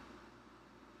win.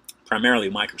 Primarily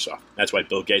Microsoft. That's why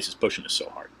Bill Gates is pushing this so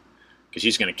hard. Because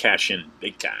he's going to cash in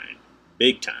big time.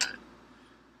 Big time.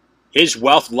 His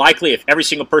wealth, likely, if every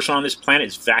single person on this planet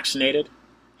is vaccinated,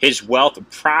 his wealth will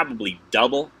probably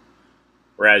double.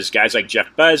 Whereas guys like Jeff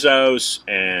Bezos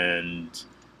and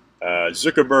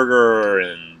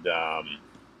Zuckerberg and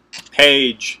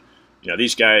Page,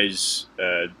 these guys,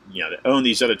 that own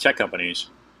these other tech companies,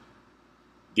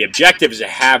 the objective is to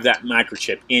have that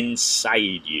microchip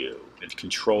inside you and to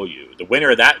control you. The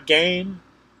winner of that game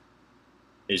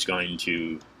is going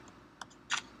to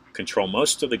control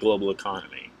most of the global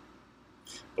economy.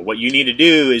 But what you need to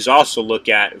do is also look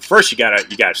at, first you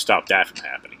gotta stop that from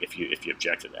happening if you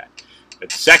object to that. But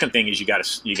the second thing is you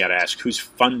gotta ask who's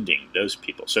funding those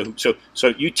people. So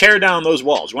you tear down those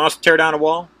walls. You want us to tear down a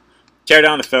wall? Tear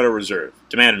down the Federal Reserve.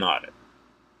 Demand an audit.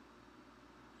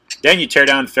 Then you tear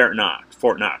down Fort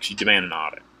Knox. You demand an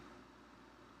audit.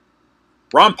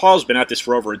 Ron Paul's been at this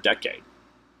for over a decade.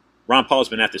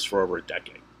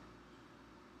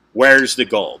 Where's the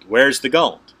gold? Where's the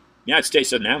gold? The United States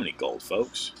doesn't have any gold,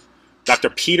 folks. Dr.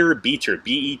 Peter Beter,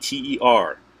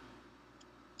 B-E-T-E-R,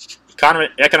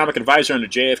 economic advisor under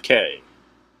JFK,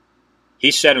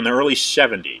 he said in the early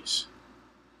 70s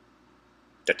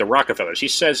that the Rockefellers, he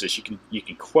says this, you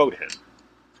can quote him,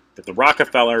 that the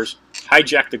Rockefellers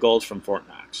hijacked the gold from Fort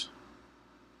Knox.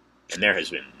 And there has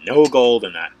been no gold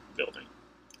in that building.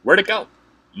 Where'd it go?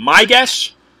 My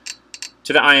guess,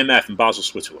 to the IMF in Basel,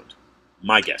 Switzerland.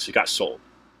 My guess, it got sold.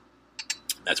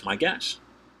 That's my guess.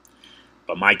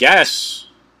 But my guess,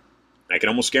 I can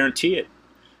almost guarantee it,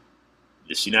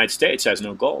 this United States has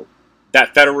no gold.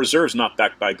 That Federal Reserve is not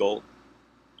backed by gold.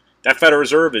 That Federal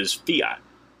Reserve is fiat.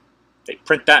 They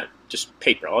print that, just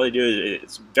paper. All they do is,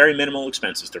 it's very minimal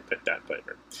expenses to print that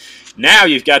paper. Now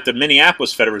you've got the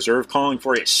Minneapolis Federal Reserve calling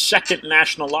for a second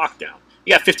national lockdown.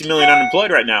 You got 50 million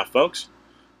unemployed right now, folks.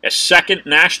 A second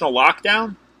national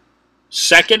lockdown?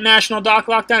 Second national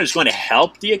lockdown is going to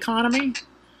help the economy?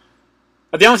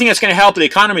 But the only thing that's going to help the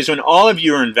economy is when all of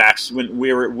you are when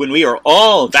we are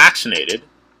all vaccinated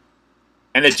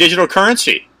and the digital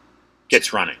currency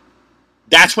gets running.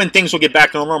 That's when things will get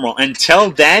back to normal.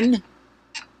 Until then,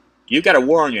 you've got a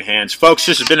war on your hands. Folks,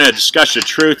 this has been a discussion of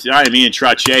truth. I am Ian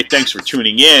Trottier. Thanks for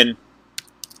tuning in.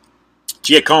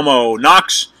 Giacomo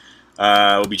Knox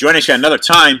will be joining us at another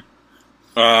time.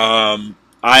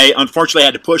 I unfortunately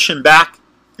had to push him back,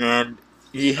 and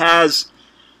he has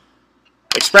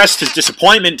expressed his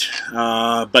disappointment,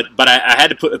 but I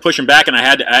had to push him back, and I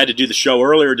had to do the show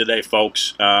earlier today,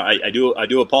 folks. I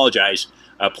do apologize.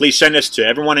 Please send this to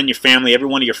everyone in your family, every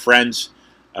one of your friends.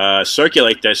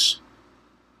 Circulate this.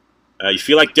 You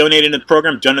feel like donating to the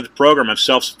program? Donate to the program. I'm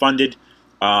self-funded.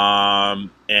 And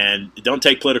don't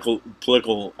take political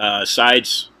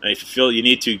sides. If you feel you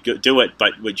need to, do it.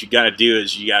 But what you got to do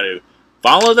is you got to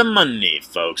follow the money,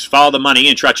 folks. Follow the money.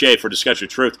 Ian Trottier for Discussion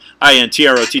of Truth.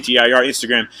 INTROTTIR,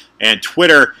 Instagram and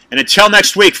Twitter. And until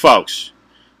next week, folks.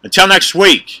 Until next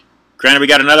week. Granted, we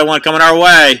got another one coming our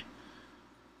way.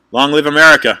 Long live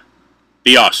America.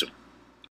 Be awesome.